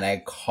 and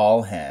I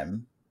call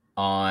him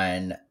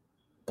on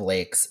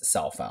Blake's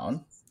cell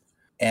phone.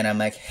 And I'm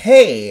like,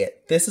 hey,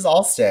 this is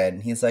Alston.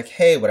 He's like,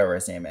 hey, whatever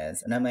his name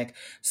is. And I'm like,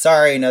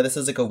 sorry, no, this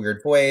is like a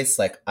weird voice.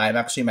 Like, I'm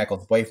actually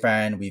Michael's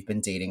boyfriend. We've been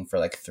dating for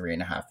like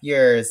 3.5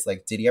 years.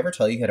 Like, did he ever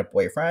tell you he had a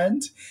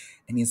boyfriend?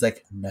 And he's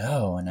like,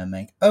 no. And I'm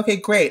like, okay,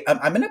 great.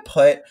 I'm going to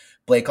put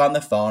Blake on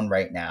the phone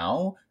right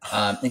now.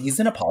 And he's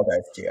going to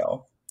apologize to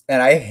you.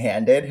 And I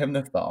handed him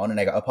the phone and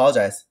I go,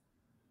 apologize.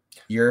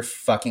 You're a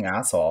fucking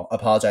asshole.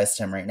 Apologize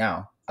to him right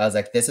now. I was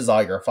like, this is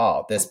all your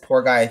fault. This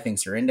poor guy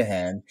thinks you're into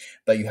him,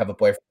 but you have a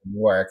boyfriend from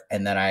work.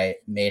 And then I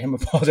made him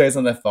apologize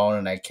on the phone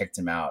and I kicked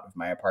him out of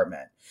my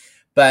apartment.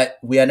 But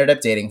we ended up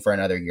dating for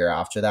another year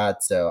after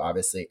that. So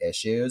obviously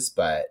issues.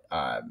 But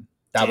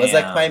that was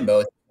like my Damn.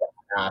 most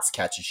ass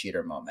catch a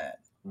cheater moment.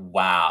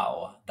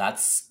 Wow.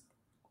 That's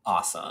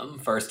awesome.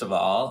 First of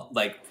all,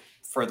 like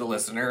for the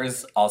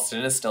listeners,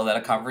 Alston is still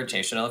that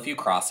confrontational if you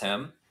cross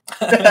him.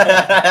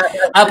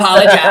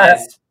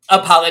 Apologize. Don't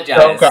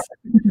cry. Apologize.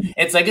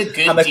 It's like a I'm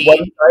good like, what are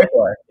deed. you sorry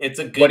for? It's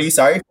a What are good you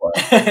sorry for?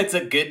 it's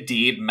a good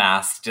deed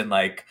masked in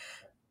like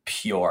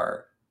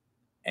pure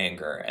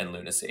anger and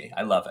lunacy.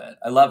 I love it.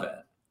 I love it.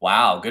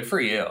 Wow, good for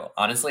you.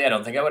 Honestly, I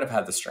don't think I would have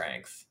had the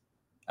strength.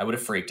 I would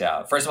have freaked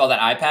out. First of all, that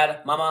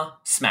iPad, mama,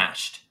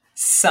 smashed.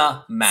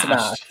 Smash.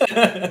 Smashed.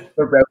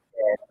 Broken,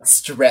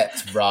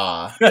 stripped,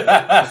 raw. Wait,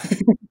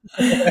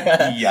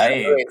 tell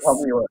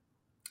Yikes. me what.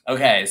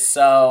 Okay,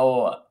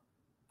 so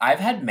I've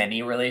had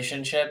many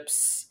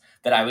relationships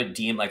that I would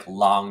deem like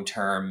long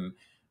term,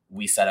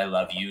 we said I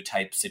love you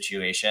type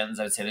situations.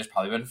 I would say there's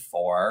probably been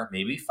four,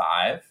 maybe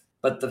five.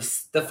 But the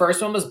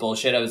first one was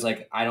bullshit. I was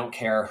like, I don't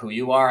care who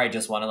you are. I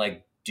just want to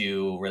like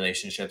do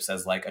relationships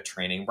as like a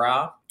training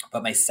bra.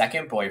 But my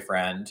second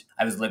boyfriend,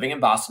 I was living in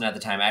Boston at the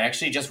time. I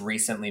actually just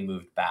recently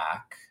moved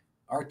back.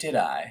 Or did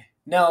I?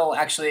 No,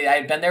 actually, I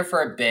had been there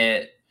for a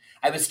bit.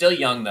 I was still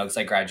young though, because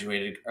I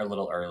graduated a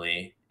little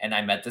early. And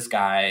I met this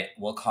guy.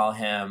 We'll call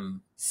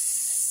him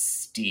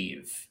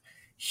Steve.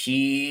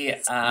 Steve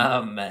I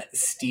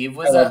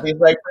was love a these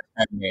like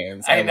pretend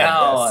names. I I love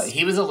know. this.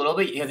 He was a little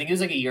bit, I think he was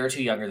like a year or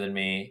two younger than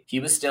me. He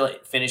was still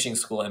finishing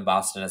school in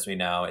Boston, as we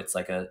know. It's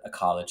like a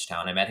college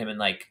town. I met him in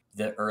like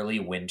the early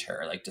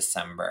winter, like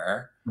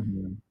December.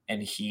 Mhm.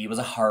 And he was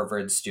a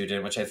Harvard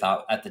student, which I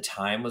thought at the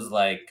time was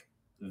like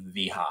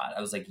the hot. I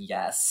was like,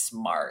 yes,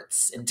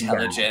 smarts, Yeah,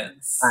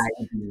 intelligence. I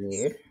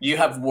agree. You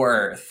have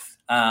worth.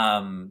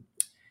 And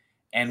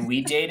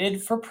we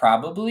dated for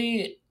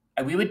probably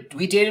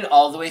we dated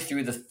all the way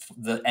through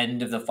the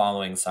end of the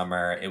following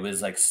summer. It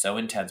was like so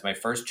intense. My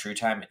first true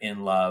time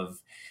in love.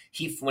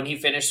 When he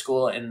finished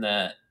school in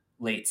the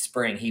late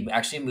spring, he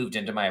actually moved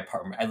into my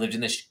apartment. I lived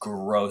in this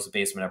gross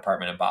basement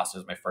apartment in Boston.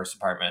 It was my first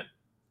apartment.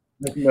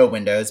 Like no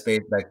windows,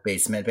 like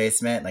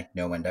basement, like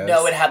no No, it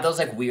windows. had those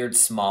like weird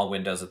small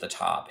windows at the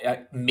top.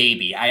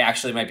 Maybe I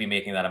actually might be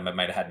making that up. It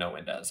might have had no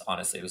windows.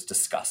 Honestly, it was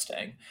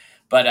disgusting.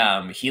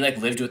 But he like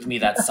lived with me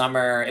that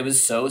summer. It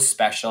was so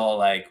special.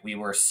 Like we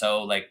were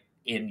so like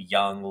in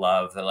young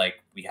love that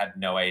like we had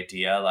no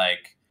idea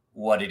like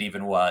what it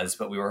even was,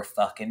 but we were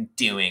fucking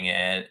doing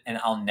it. And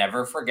I'll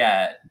never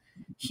forget.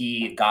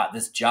 he got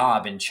this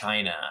job in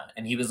China,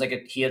 and he was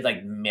like he had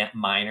like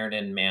minored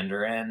in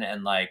Mandarin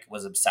and like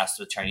was obsessed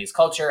with Chinese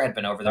culture, had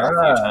been over there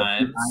a few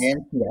times.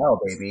 INTL,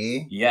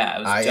 baby. Yeah, it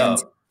was INTL.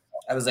 dope.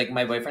 I was like,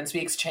 my boyfriend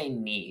speaks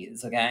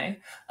Chinese, okay?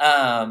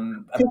 I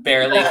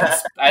barely could,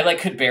 I like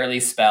could barely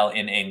spell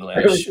in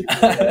English.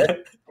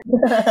 But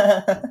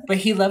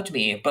he loved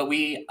me. But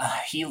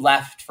he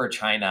left for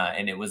China,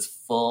 and it was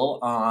full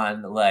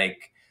on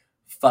like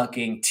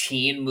fucking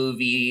teen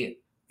movie.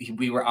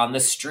 We were on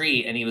the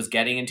street, and he was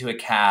getting into a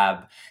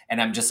cab,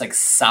 and I'm just like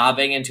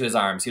sobbing into his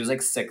arms. He was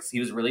like 6. He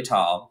was really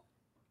tall,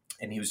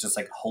 and he was just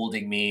like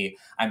holding me.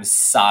 I'm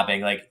sobbing,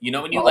 like, you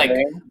know when you like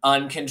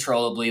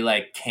uncontrollably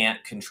like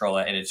can't control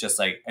it, and it's just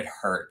like it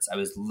hurts. I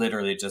was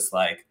literally just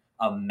like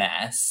a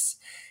mess.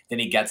 Then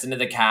he gets into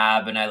the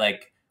cab, and I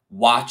like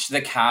watch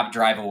the cab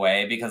drive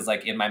away because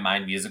like in my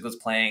mind music was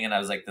playing, and I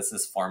was like, this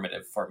is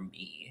formative for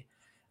me.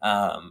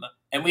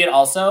 And we had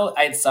also,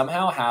 I'd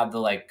somehow had the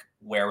like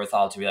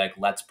wherewithal to be like,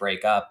 let's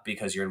break up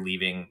because you're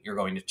leaving, you're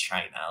going to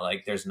China.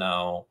 Like there's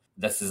no,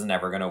 this is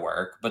never going to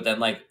work. But then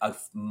like a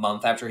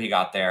month after he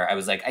got there, I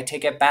was like, I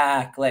take it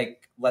back.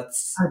 Like, I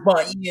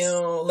want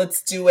you.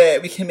 Let's do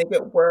it. We can make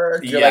it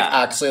work. You're like,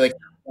 actually like,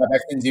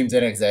 back when Zoom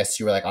didn't exist,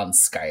 you were like on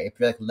Skype.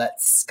 You're like,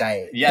 let's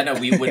Skype. Yeah, no,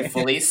 we would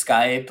fully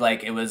Skype.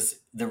 Like it was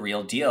the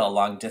real deal,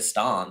 long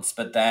distance.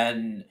 But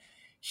then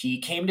he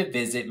came to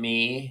visit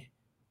me.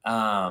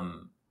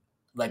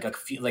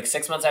 Like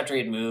 6 months after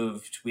he had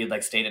moved, we had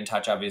like stayed in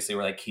touch. Obviously,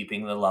 we're like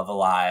keeping the love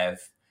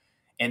alive.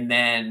 And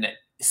then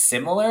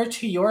similar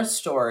to your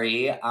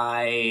story,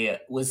 I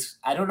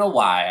don't know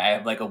why, I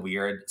have like a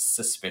weird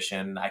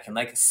suspicion. I can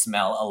like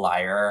smell a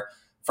liar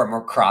from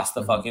across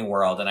the fucking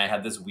world. And I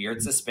had this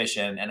weird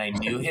suspicion, and I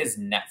knew his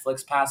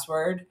Netflix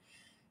password.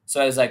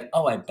 So I was like,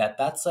 oh, I bet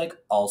that's like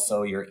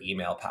also your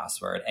email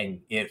password.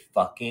 And it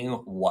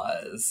fucking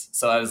was.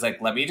 So I was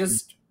like, let me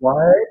just... What?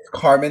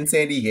 Carmen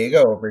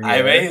Sandiego over here.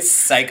 I'm a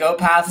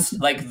psychopath.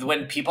 Like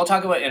when people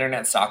talk about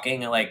internet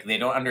stalking, like they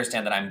don't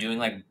understand that I'm doing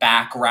like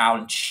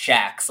background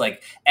checks,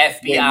 like FBI.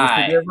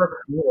 Yeah, you're a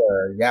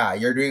recruiter. Yeah,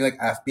 you're doing like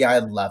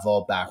FBI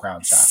level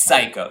background checks.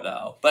 Psycho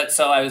though. But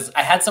so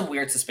I had some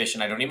weird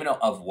suspicion. I don't even know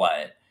of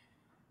what.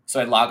 So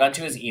I log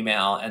onto his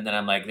email, and then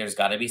I'm like, there's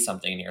got to be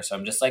something in here. So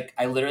I'm just like,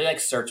 I literally like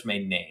search my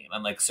name.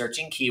 I'm like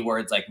searching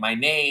keywords like my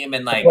name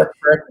and like.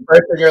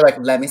 First you're like,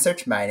 let me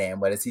search my name.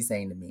 What is he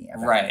saying to me?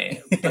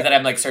 Right. But then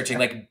I'm like searching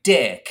like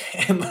dick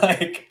and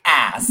like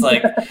ass.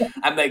 Like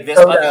I'm like this.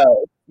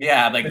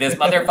 Yeah, like this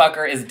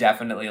motherfucker is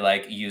definitely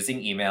like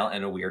using email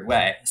in a weird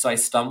way. So I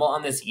stumble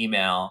on this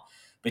email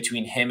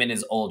between him and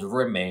his old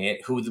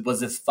roommate, who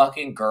was this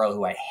fucking girl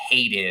who I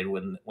hated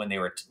when they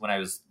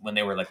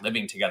were like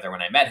living together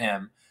when I met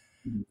him.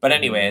 But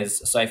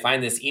anyways, so I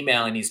find this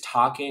email, and he's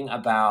talking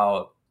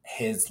about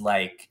his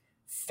like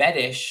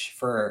fetish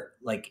for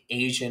like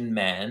Asian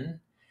men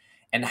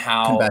and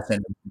how...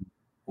 Confession.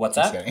 What's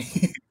up?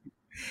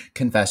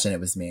 Confession, it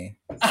was me.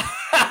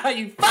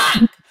 You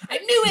fuck! I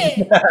knew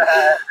it!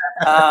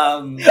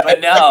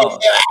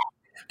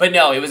 But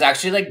no, it was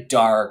actually like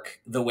dark.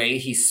 The way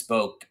he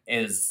spoke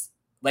is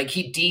like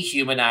he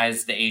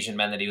dehumanized the Asian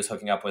men that he was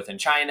hooking up with in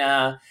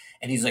China.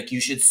 And he's like, you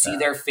should see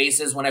their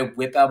faces when I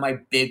whip out my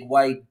big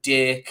white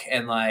dick.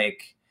 And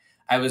like,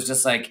 I was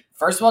just like,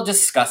 first of all,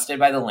 disgusted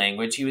by the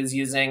language he was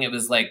using. It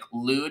was like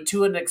lewd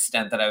to an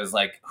extent that I was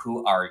like,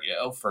 who are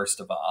you, first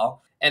of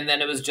all? And then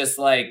it was just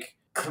like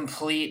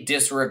complete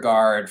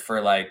disregard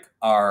for like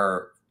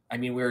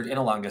we were in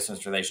a long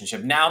distance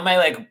relationship. Now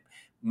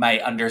my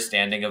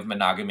understanding of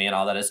monogamy and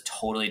all that is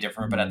totally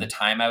different. But at the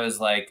time I was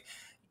like,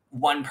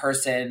 one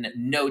person,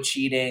 no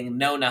cheating,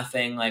 no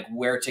nothing, like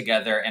we're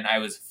together. And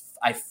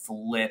I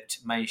flipped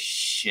my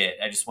shit.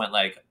 I just went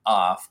like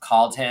off,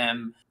 called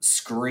him,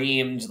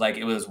 screamed, like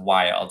it was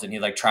wild. And he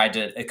like tried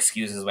to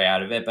excuse his way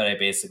out of it. But I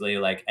basically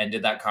like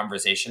ended that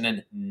conversation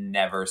and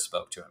never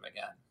spoke to him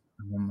again.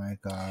 Oh my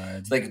God.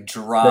 It's like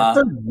draw.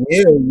 Good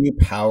for you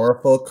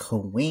powerful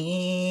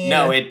queen.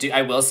 No,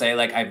 I will say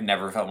like I've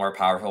never felt more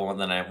powerful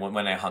when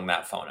I hung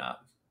that phone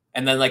up.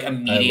 And then like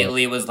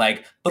immediately was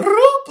like,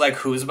 like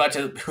who's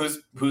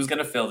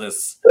gonna fill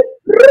this?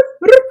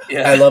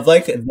 Yeah. I love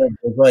like the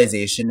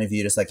visualization of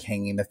you just like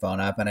hanging the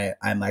phone up, and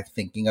I'm like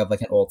thinking of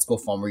like an old school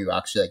phone where you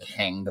actually like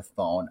hang the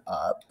phone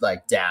up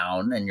like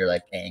down and you're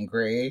like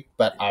angry,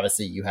 but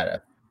obviously you had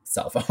a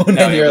cell phone.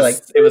 No, and you're I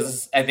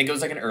think it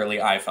was like an early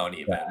iPhone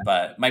even. Yeah.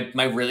 But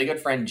my really good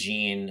friend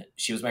Jean,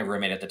 she was my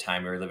roommate at the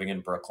time. We were living in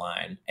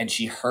Brookline, and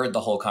she heard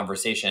the whole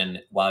conversation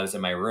while I was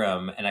in my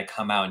room, and I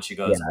come out and she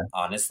goes,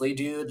 honestly,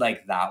 dude,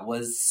 like that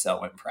was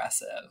so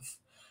impressive.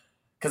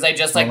 Because I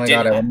just like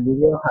God, I want to give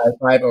you a high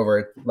five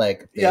over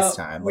like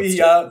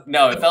FaceTime.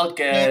 No, it felt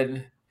good.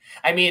 Yeah.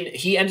 I mean,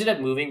 he ended up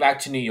moving back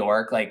to New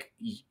York like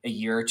a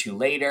year or two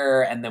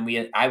later, and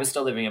then I was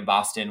still living in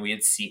Boston. We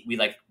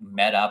like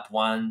met up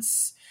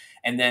once,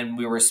 and then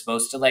we were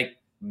supposed to like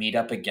meet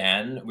up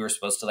again. We were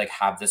supposed to like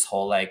have this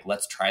whole like,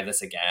 let's try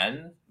this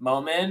again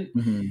moment.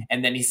 Mm-hmm.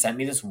 And then he sent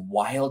me this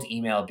wild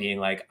email being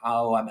like,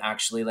 oh, I'm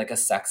actually like a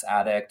sex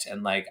addict.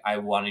 And like, I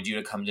wanted you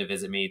to come to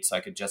visit me so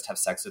I could just have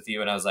sex with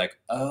you. And I was like,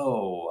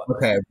 oh,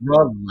 Okay,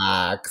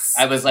 relax.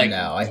 I was like,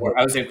 no, I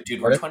was like,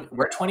 dude,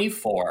 we're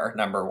 24.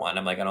 Number one.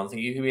 I'm like, I don't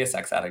think you can be a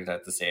sex addict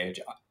at this age.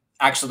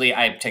 Actually,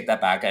 I take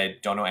that back. I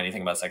don't know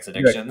anything about sex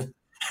addiction.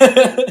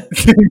 But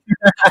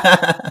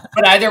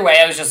either way,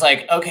 I was just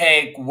like,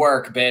 okay,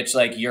 work, bitch.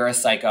 Like, you're a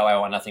psycho. I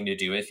want nothing to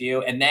do with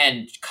you. And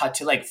then cut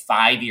to like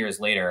 5 years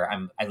later.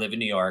 I live in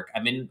New York.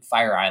 I'm in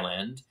Fire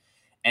Island.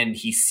 And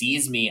he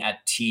sees me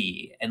at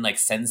tea and like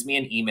sends me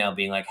an email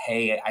being like,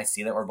 hey, I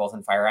see that we're both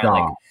in Fire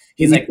Island. Like,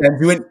 he's like, send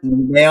you an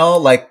email?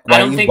 Like, why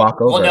don't you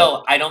walk over? Well,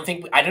 no, I don't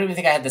even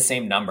think I had the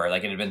same number.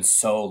 Like, it had been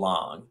so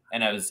long.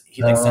 And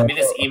he like sent me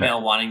this email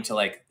wanting to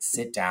like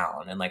sit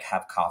down and like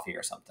have coffee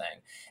or something.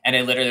 And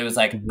I literally was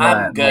like,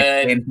 I'm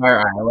good. Like in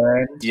Fire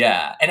Island?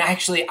 Yeah. And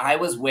actually, I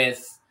was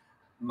with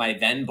my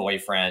then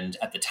boyfriend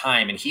at the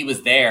time and he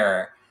was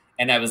there.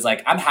 And I was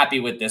like, I'm happy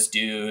with this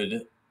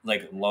dude.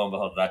 Like, lo and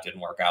behold, that didn't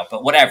work out,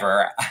 but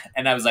whatever.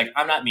 And I was like,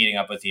 I'm not meeting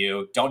up with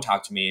you. Don't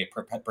talk to me.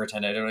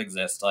 Pretend I don't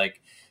exist.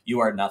 Like, you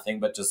are nothing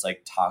but just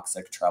like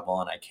toxic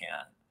trouble and I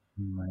can't.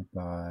 Oh my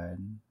God.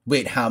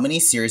 Wait, how many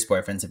serious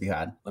boyfriends have you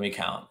had? Let me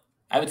count.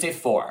 I would say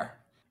 4.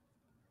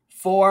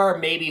 4,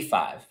 maybe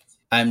 5.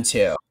 I'm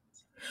 2.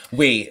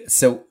 Wait,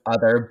 so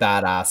other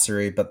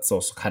badassery, but it's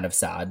also kind of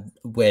sad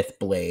with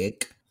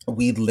Blake.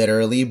 We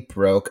literally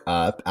broke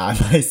up at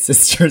my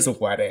sister's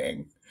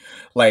wedding.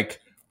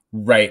 Like,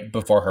 right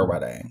before her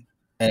wedding.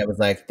 And it was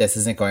like, this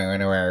isn't going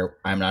anywhere.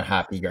 I'm not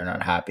happy. You're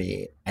not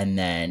happy. And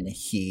then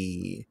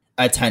he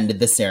attended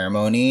the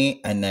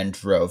ceremony and then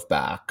drove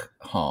back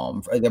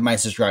home. My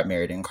sister got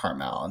married in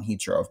Carmel and he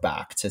drove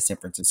back to San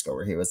Francisco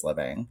where he was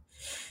living.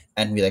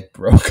 And we like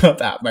broke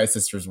up at my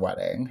sister's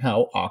wedding.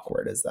 How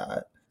awkward is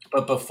that?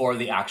 But before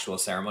the actual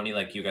ceremony,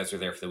 like you guys were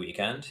there for the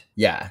weekend?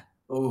 Yeah.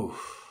 Ooh.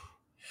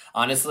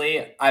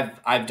 Honestly,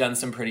 I've done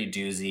some pretty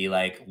doozy,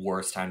 like,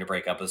 worst time to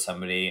break up with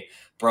somebody.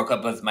 Broke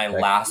up with my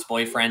last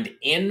boyfriend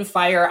in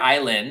Fire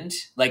Island,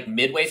 like,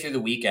 midway through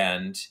the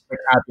weekend. Like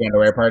at the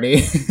underwear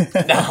party?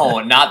 No,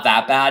 not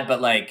that bad,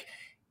 but, like,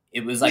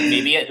 it was, like,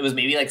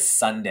 maybe, like,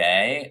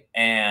 Sunday,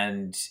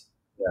 and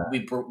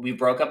we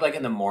broke up, like,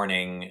 in the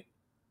morning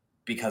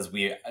because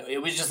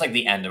it was just, like,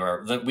 the end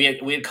of we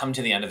had come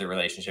to the end of the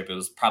relationship. It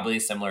was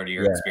probably similar to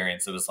your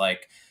experience. It was,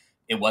 like,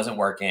 it wasn't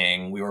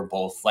working. We were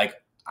both, like,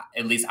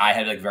 at least I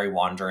had like very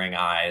wandering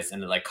eyes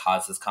and it like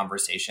caused this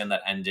conversation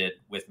that ended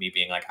with me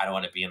being like, I don't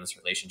want to be in this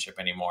relationship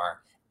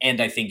anymore. And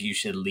I think you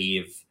should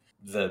leave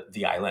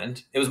the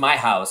island. It was my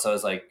house. So I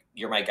was like,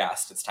 you're my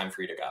guest. It's time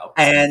for you to go.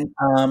 And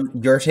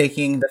you're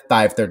taking the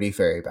 5:30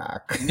 ferry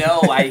back.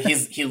 No,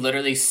 he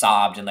literally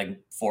sobbed and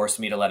like forced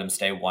me to let him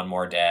stay one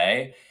more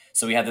day.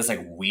 So we had this like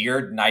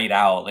weird night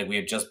out. Like we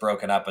had just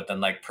broken up, but then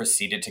like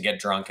proceeded to get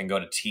drunk and go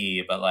to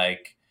tea. But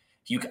like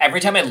every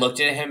time I looked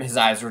at him, his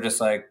eyes were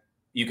just like,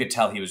 you could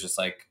tell he was just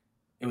like,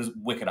 it was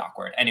wicked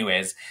awkward.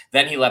 Anyways,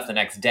 then he left the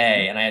next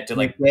day and I had to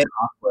like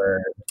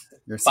awkward.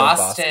 You're so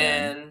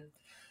Boston.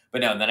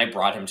 But no, and then I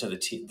brought him to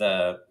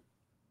the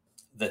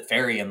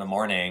ferry in the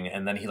morning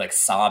and then he like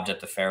sobbed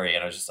at the ferry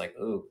and I was just like,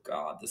 oh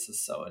God, this is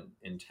so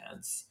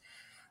intense.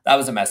 That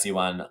was a messy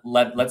one.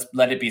 Let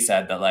it be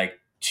said that like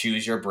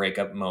choose your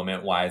breakup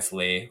moment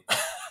wisely.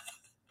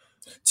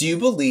 Do you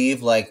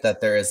believe like that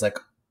there is like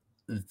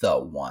the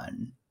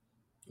one?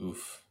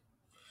 Oof.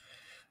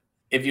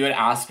 If you had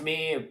asked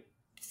me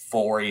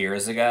 4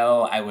 years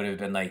ago, I would have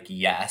been like,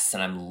 yes,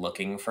 and I'm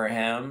looking for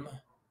him.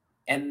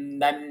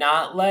 And I'm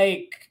not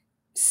like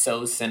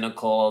so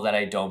cynical that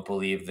I don't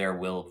believe there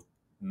will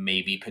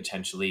maybe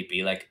potentially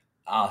be like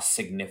a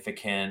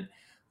significant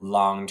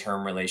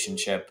long-term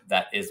relationship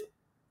that is,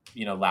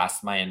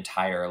 lasts my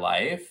entire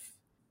life.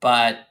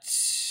 But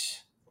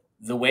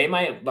the way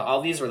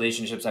all these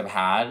relationships I've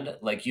had,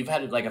 like you've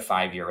had like a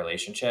 5-year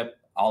relationship,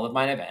 all of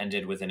mine have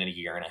ended within a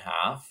year and a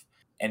half.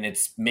 And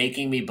it's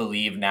making me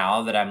believe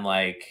now that I'm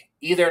like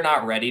either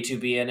not ready to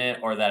be in it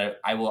or that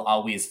I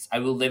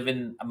will live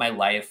in my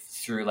life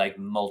through like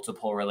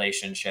multiple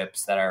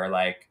relationships that are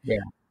like,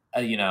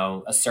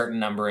 a certain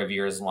number of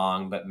years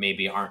long, but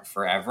maybe aren't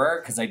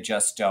forever. Cause I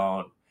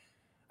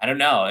don't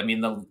know. I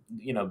mean,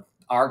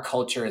 our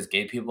culture as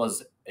gay people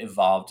has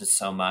evolved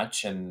so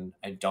much. And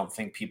I don't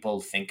think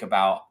people think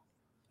about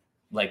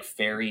like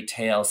fairy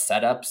tale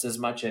setups as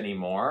much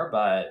anymore,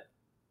 but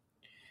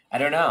I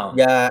don't know.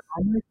 Yeah.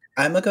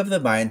 I'm like of the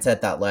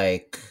mindset that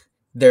like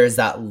there's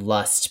that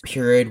lust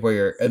period where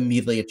you're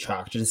immediately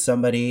attracted to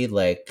somebody.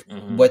 Like,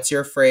 what's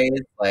your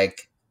phrase?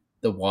 Like,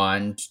 the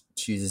wand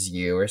chooses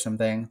you or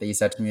something that you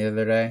said to me the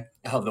other day?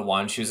 Oh, the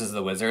wand chooses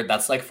the wizard?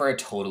 That's like for a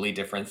totally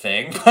different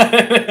thing.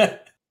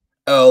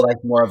 Oh, like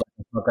more of like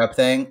a hookup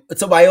thing.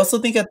 So I also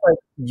think it's like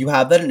you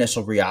have that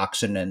initial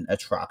reaction and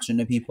attraction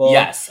to people.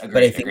 Yes, agreed.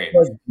 But I think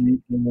like,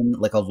 in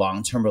like a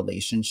long-term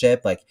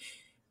relationship, like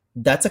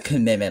that's a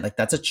commitment. Like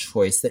that's a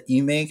choice that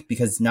you make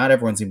because not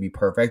everyone's gonna be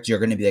perfect. You're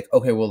gonna be like,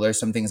 okay, well, there's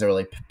some things that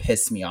really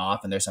piss me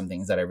off, and there's some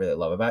things that I really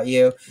love about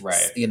you.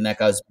 Right. And that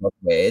goes both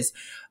ways.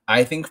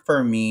 I think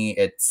for me,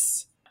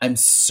 I'm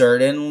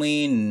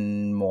certainly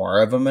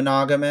more of a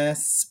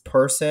monogamous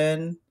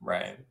person.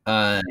 Right.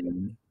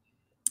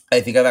 I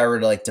think if I were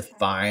to like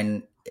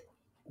define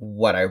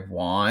what I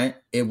want,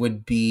 it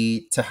would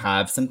be to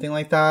have something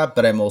like that.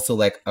 But I'm also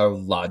like a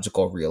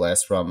logical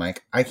realist where I'm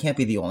like, I can't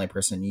be the only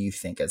person you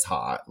think is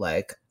hot.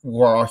 Like,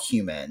 we're all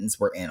humans,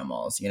 we're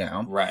animals, you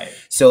know? Right.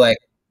 So, like,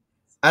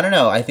 I don't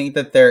know. I think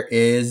that there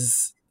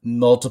is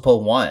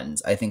multiple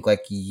ones. I think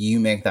like you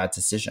make that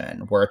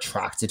decision. We're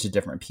attracted to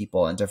different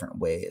people in different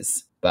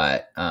ways.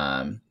 But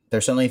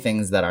there's certainly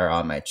things that are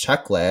on my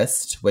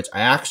checklist, which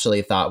I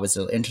actually thought was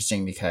really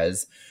interesting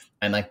because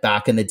I'm like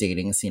back in the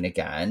dating scene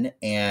again.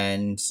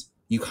 And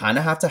you kind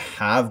of have to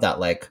have that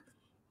like,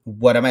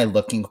 what am I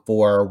looking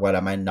for? What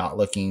am I not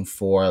looking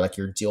for? Like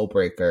your deal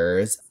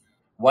breakers.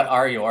 What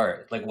are you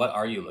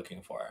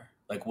looking for?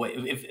 Like what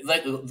if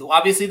like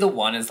obviously the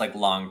one is like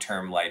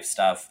long-term life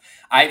stuff.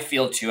 I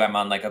feel too I'm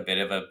on like a bit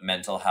of a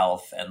mental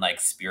health and like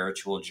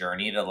spiritual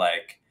journey to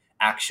like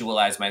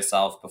actualize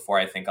myself before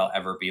I think I'll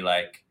ever be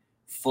like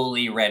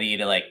fully ready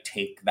to like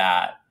take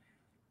that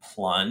Yeah.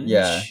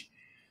 plunge.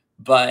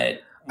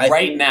 But I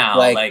right think now,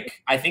 like,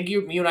 like I think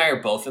you and I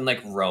are both in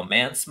like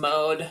romance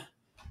mode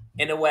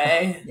in a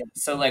way. yeah,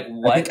 So like I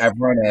think what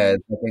everyone is.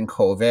 Like in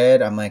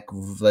COVID, I'm like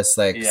just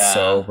like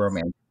so yeah.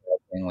 romantic,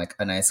 like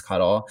a nice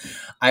cuddle.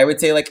 I would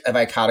say like if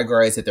I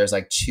categorize it, there's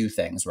like two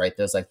things, right?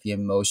 There's like the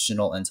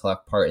emotional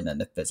intellect part and then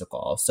the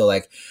physical. So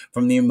like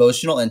from the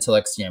emotional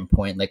intellect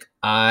standpoint, like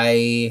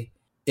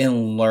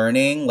in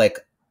learning, like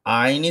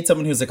I need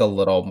someone who's like a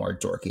little more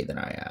dorky than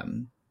I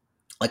am.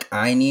 Like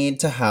I need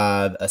to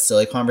have a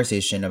silly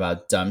conversation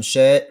about dumb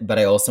shit, but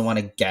I also want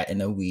to get in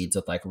the weeds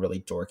with like really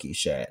dorky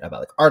shit about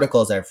like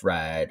articles I've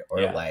read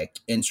or Yeah. like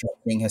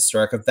interesting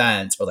historic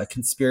events or like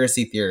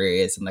conspiracy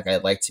theories. And like I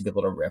like to be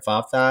able to riff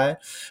off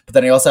that. But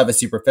then I also have a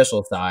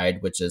superficial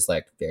side, which is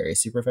like very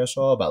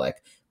superficial about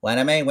like, what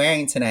am I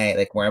wearing tonight?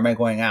 Like, where am I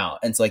going out?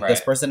 And so like this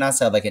Right. person has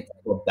to have like an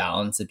equal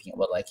balance of being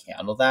able to like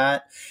handle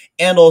that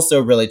and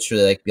also really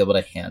truly like be able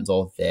to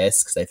handle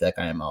this because I feel like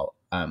I'm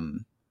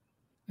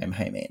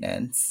high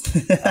maintenance.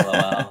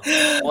 LOL.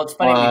 Well, it's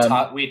funny.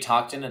 um, We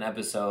talked in an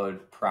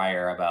episode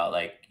prior about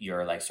like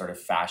your like sort of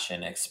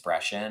fashion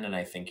expression, and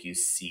I think you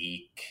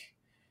seek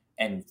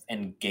and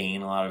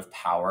gain a lot of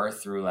power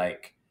through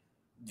like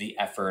the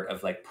effort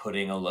of like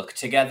putting a look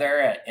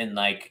together. And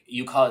like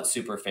you call it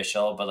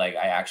superficial, but like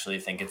I actually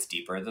think it's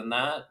deeper than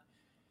that.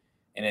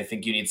 And I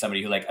think you need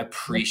somebody who like oh, thank you.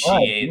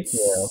 appreciates.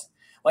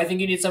 Well, I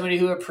think you need somebody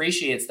who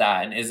appreciates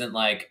that and isn't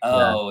like,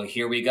 Yeah, oh,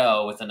 here we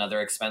go with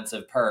another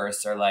expensive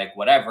purse or like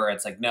whatever.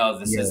 It's like, no,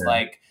 this is yeah,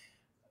 like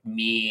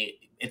me.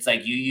 It's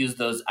like you use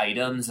those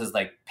items as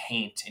like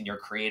paint and you're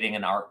creating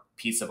an art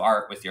piece of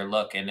art with your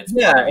look and it's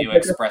yeah. part of you It's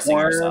like a expressing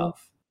form.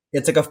 yourself.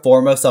 It's like a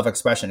form of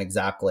self-expression,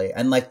 exactly.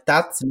 And like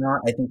that's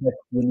not. I think like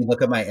when you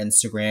look at my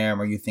Instagram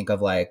or you think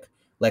of like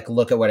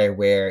look at what I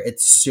wear,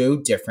 it's so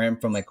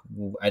different from like,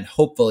 and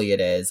hopefully it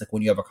is like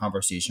when you have a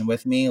conversation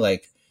with me,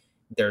 like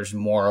there's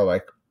more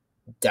like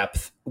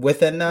depth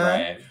within that.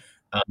 Right.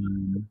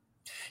 Um, but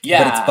it's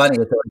Yeah. funny.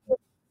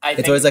 I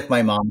It's always think, like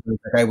my mom was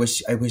like, I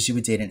wish you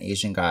would date an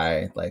Asian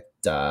guy. Like,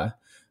 duh.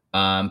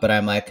 But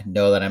I'm like,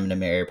 no, that I'm gonna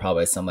marry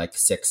probably some like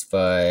 6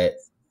 foot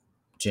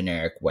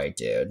generic white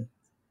dude.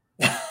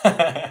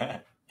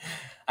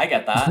 I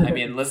get that. I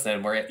mean,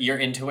 listen, you're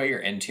into what you're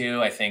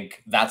into. I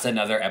think that's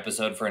another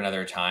episode for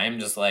another time.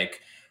 Just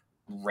like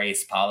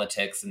race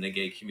politics in the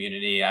gay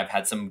community. I've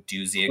had some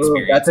doozy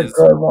Ooh, that's a experiences.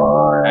 good I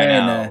one.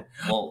 know.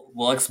 We'll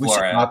We should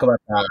explore it. talk about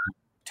that.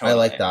 I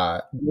like Totally.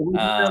 that. What would be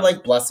your Um,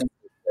 like blessing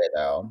today,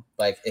 though?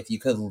 Like, if you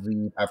could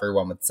leave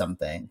everyone with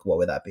something, what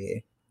would that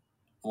be?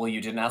 well,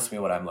 you didn't ask me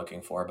what I'm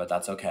looking for, but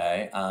that's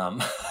okay. Oh,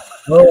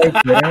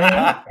 I didn't.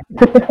 Ah!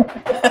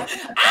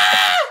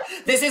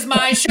 This is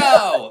my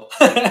show.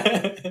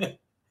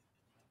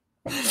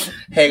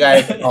 Hey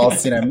guys, it's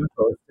Austin. I'm the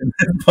host of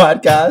this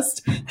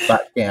podcast.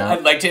 But yeah,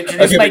 I'd like to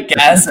introduce okay. my But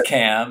guest,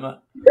 Cam.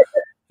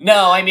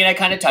 No, I mean I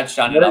kind of touched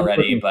on it what are you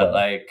already, looking but for?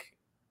 like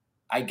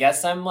I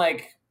guess I'm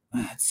like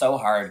it's so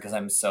hard because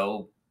I'm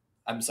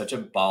such a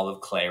ball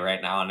of clay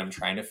right now and I'm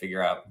trying to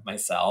figure out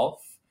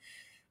myself.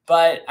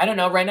 But I don't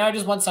know, right now I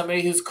just want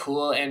somebody who's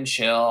cool and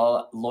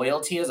chill.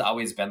 Loyalty has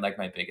always been like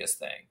my biggest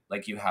thing.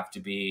 Like you have to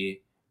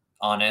be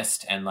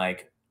honest and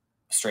like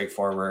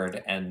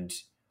straightforward and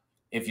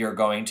if you're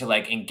going to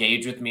like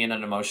engage with me in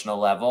an emotional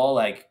level,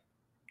 like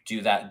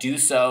do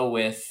so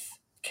with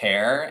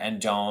care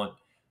and don't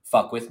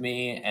fuck with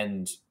me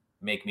and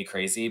make me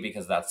crazy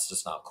because that's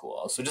just not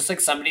cool. So just like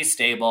somebody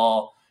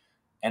stable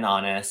and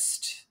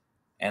honest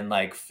and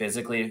like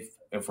physically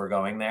if we're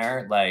going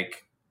there,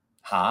 like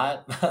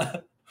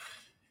hot.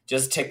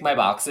 Just tick my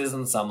boxes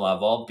on some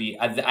level.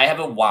 I have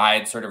a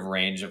wide sort of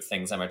range of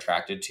things I'm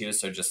attracted to,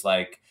 so just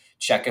like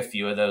check a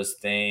few of those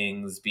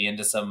things, be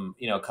into some,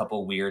 a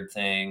couple weird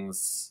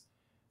things.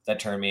 that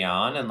turn me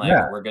on, and like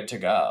Yeah. we're good to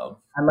go.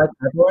 And like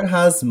everyone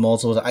has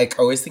multiple, I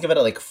always think of it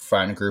like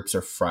friend groups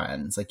or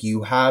friends. Like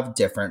you have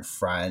different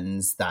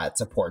friends that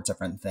support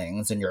different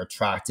things and you're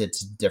attracted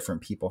to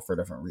different people for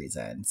different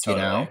reasons, you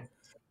Totally. know? That's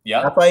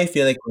Yep. why I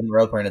feel like when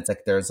we're open, it's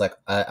like there's like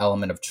an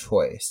element of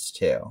choice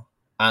too.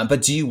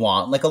 But do you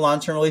want like a long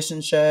term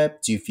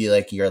relationship? Do you feel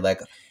like you're like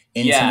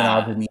into Yeah.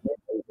 monogamy?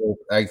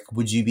 Like,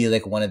 would you be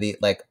like one of the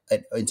like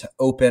into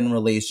open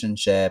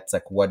relationships?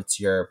 Like, what's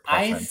your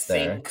I preference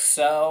there? think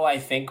so. I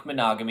think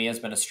monogamy has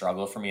been a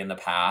struggle for me in the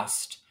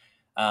past.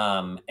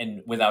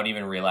 And without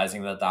even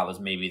realizing that that was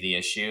maybe the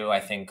issue, I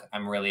think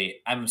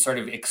I'm sort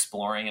of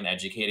exploring and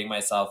educating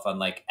myself on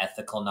like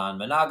ethical non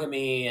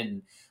monogamy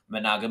and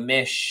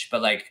monogamish.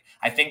 But like,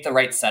 I think the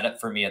right setup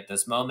for me at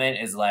this moment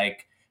is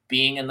like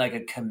being in like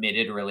a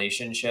committed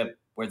relationship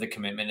where the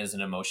commitment is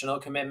an emotional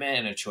commitment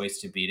and a choice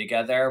to be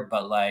together.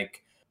 But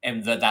like,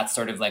 and that's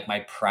sort of like my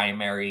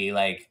primary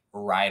like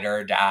ride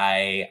or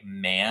die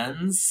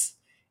man's,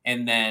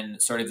 and then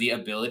sort of the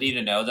ability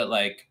to know that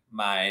like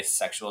my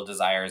sexual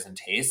desires and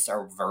tastes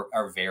are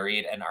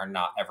varied and are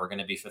not ever going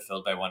to be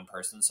fulfilled by one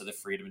person, so the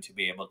freedom to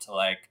be able to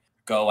like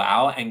go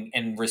out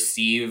and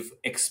receive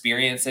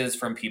experiences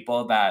from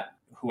people that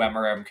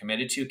whoever I'm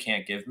committed to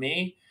can't give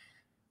me,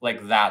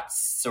 like that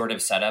sort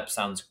of setup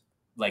sounds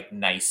like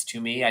nice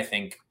to me. I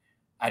think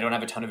I don't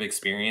have a ton of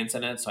experience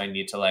in it, so I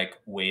need to like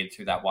wade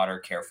through that water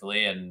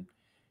carefully and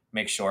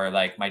make sure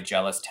like my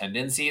jealous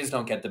tendencies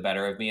don't get the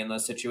better of me in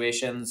those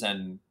situations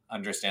and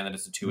understand that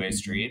it's a two-way Mhm.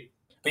 street.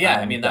 But yeah,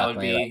 I I'm mean that would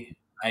definitely like, be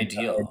I'm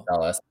definitely ideal.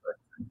 jealous.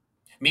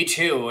 Me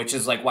too, which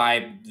is like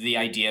why the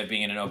idea of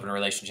being in an open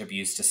relationship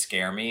used to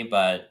scare me,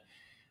 but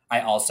I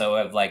also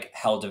have like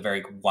held a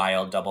very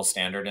wild double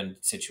standard in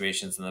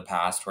situations in the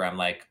past where I'm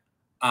like,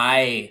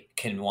 I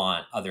can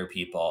want other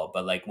people,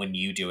 but like when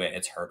you do it,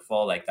 it's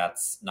hurtful. Like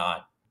that's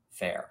not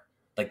fair.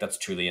 Like that's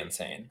truly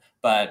insane.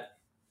 But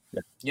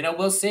Yeah.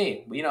 we'll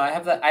see. I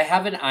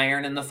have an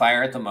iron in the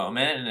fire at the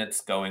moment and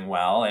it's going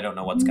well. I don't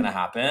know what's gonna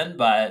happen,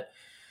 but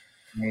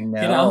I you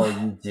know, know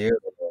you do.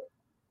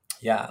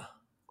 yeah.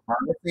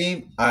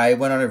 Honestly, I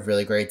went on a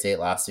really great date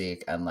last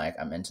week and like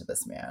I'm into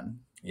this man.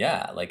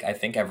 Yeah. Like I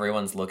think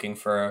everyone's looking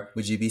for.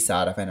 Would you be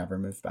sad if I never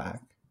moved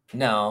back?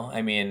 No,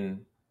 I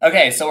mean,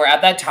 okay, so we're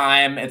at that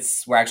time.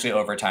 We're actually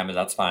over time, but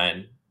that's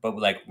fine. But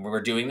like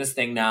we're doing this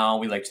thing now.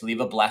 We like to leave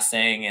a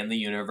blessing in the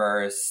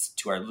universe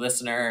to our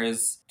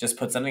listeners. Just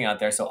put something out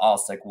there. So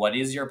also, like, what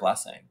is your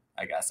blessing?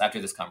 I guess after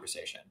this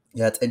conversation.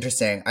 Yeah, it's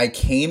interesting. I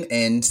came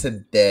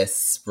into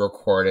this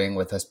recording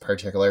with this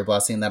particular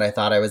blessing that I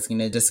thought I was going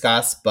to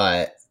discuss,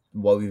 but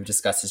what we've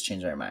discussed has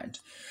changed my mind.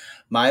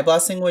 My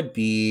blessing would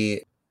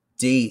be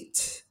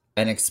date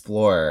and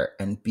explore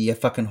and be a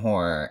fucking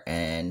whore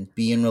and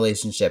be in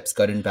relationships,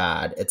 good and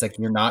bad. It's like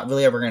you're not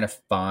really ever going to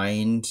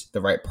find the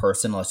right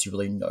person unless you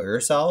really know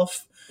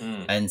yourself.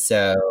 Mm. And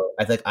so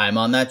I feel like I'm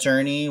on that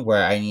journey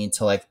where I need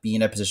to like be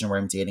in a position where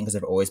I'm dating because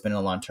I've always been in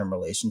a long-term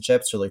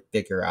relationship to like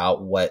figure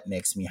out what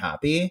makes me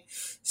happy.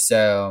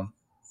 So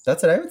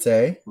that's what I would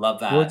say.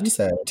 Love What would you that.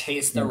 say?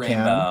 Taste the You can?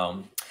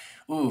 rainbow.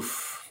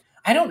 Oof.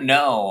 I don't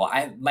know.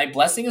 My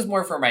blessing is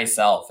more for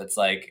myself. It's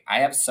like I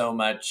have so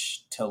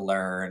much to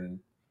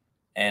learn,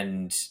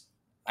 and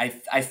I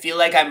feel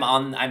like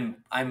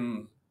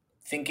I'm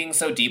thinking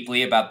so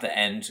deeply about the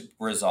end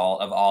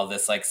result of all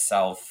this like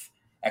self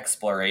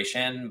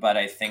exploration, but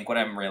I think what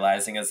I'm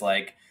realizing is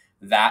like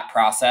that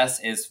process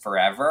is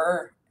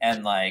forever,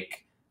 and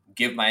like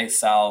give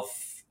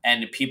myself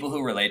and people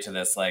who relate to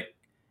this like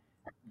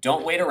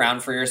don't wait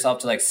around for yourself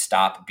to like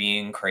stop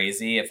being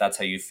crazy if that's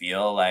how you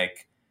feel.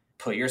 Like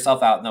put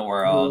yourself out in the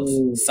world.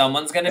 Ooh, I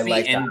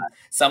like that.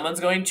 Someone's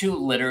going to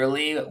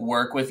literally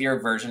work with your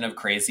version of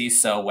crazy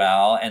so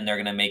well, and they're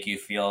going to make you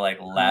feel like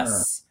Ah,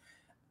 less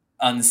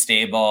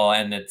unstable,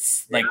 and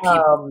it's like this is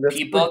a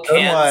people good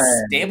can one.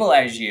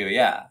 stabilize you.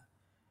 Yeah.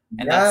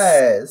 And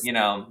that's,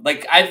 Yes.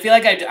 like I feel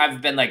like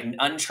I've been like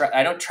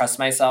I don't trust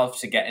myself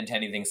to get into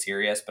anything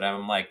serious, but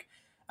I'm like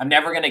I'm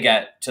never going to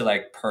get to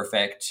like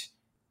perfect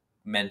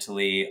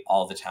mentally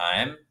all the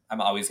time.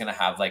 I'm always going to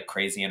have like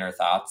crazy inner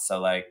thoughts. So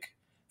like,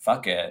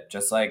 fuck it.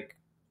 Just like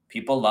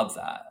people love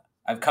that.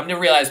 I've come to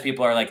realize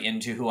people are like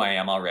into who I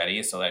am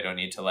already. So I don't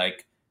need to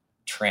like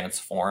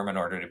transform in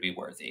order to be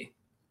worthy.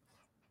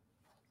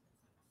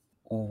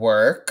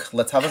 Work.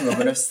 Let's have a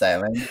moment of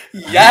silence.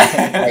 Like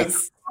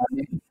Yes.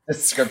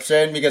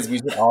 description because we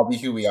should all be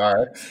who we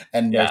are,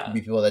 and there should Yeah.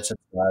 be people that should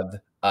love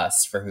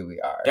us for who we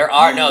are. There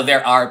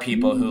are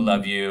people who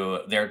love you.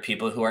 There are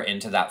people who are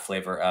into that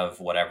flavor of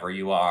whatever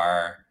you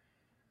are.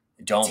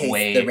 Don't Taste the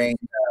wait. rain.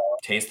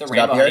 Taste the Should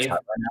that rainbow, be our honey.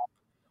 tagline now?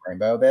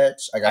 Rainbow,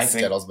 bitch. I I guess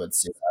think Skittles would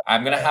suit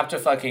I'm gonna that. have to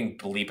fucking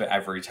bleep it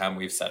every time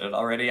we've said it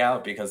already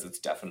out because it's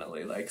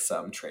definitely like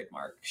some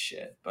trademark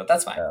shit. But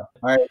that's fine. So, all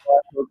right. Well,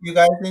 I hope you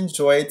guys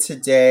enjoyed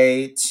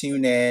today.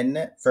 Tune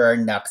in for our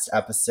next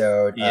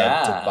episode of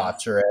Yeah.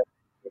 debauchery,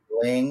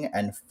 giggling,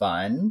 and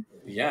fun.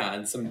 Yeah,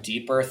 and some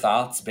deeper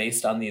thoughts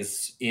based on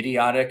these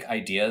idiotic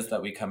ideas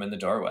that we come in the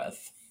door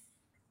with.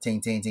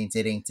 Ting ting ting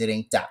ting ting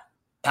ting da.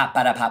 Pop,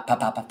 ba, da, pop, pop,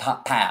 pop, pop,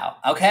 pop, pow.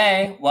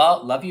 Okay.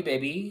 Well, love you,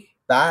 baby.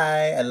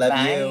 Bye. I love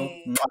you.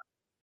 Bye. Mwah.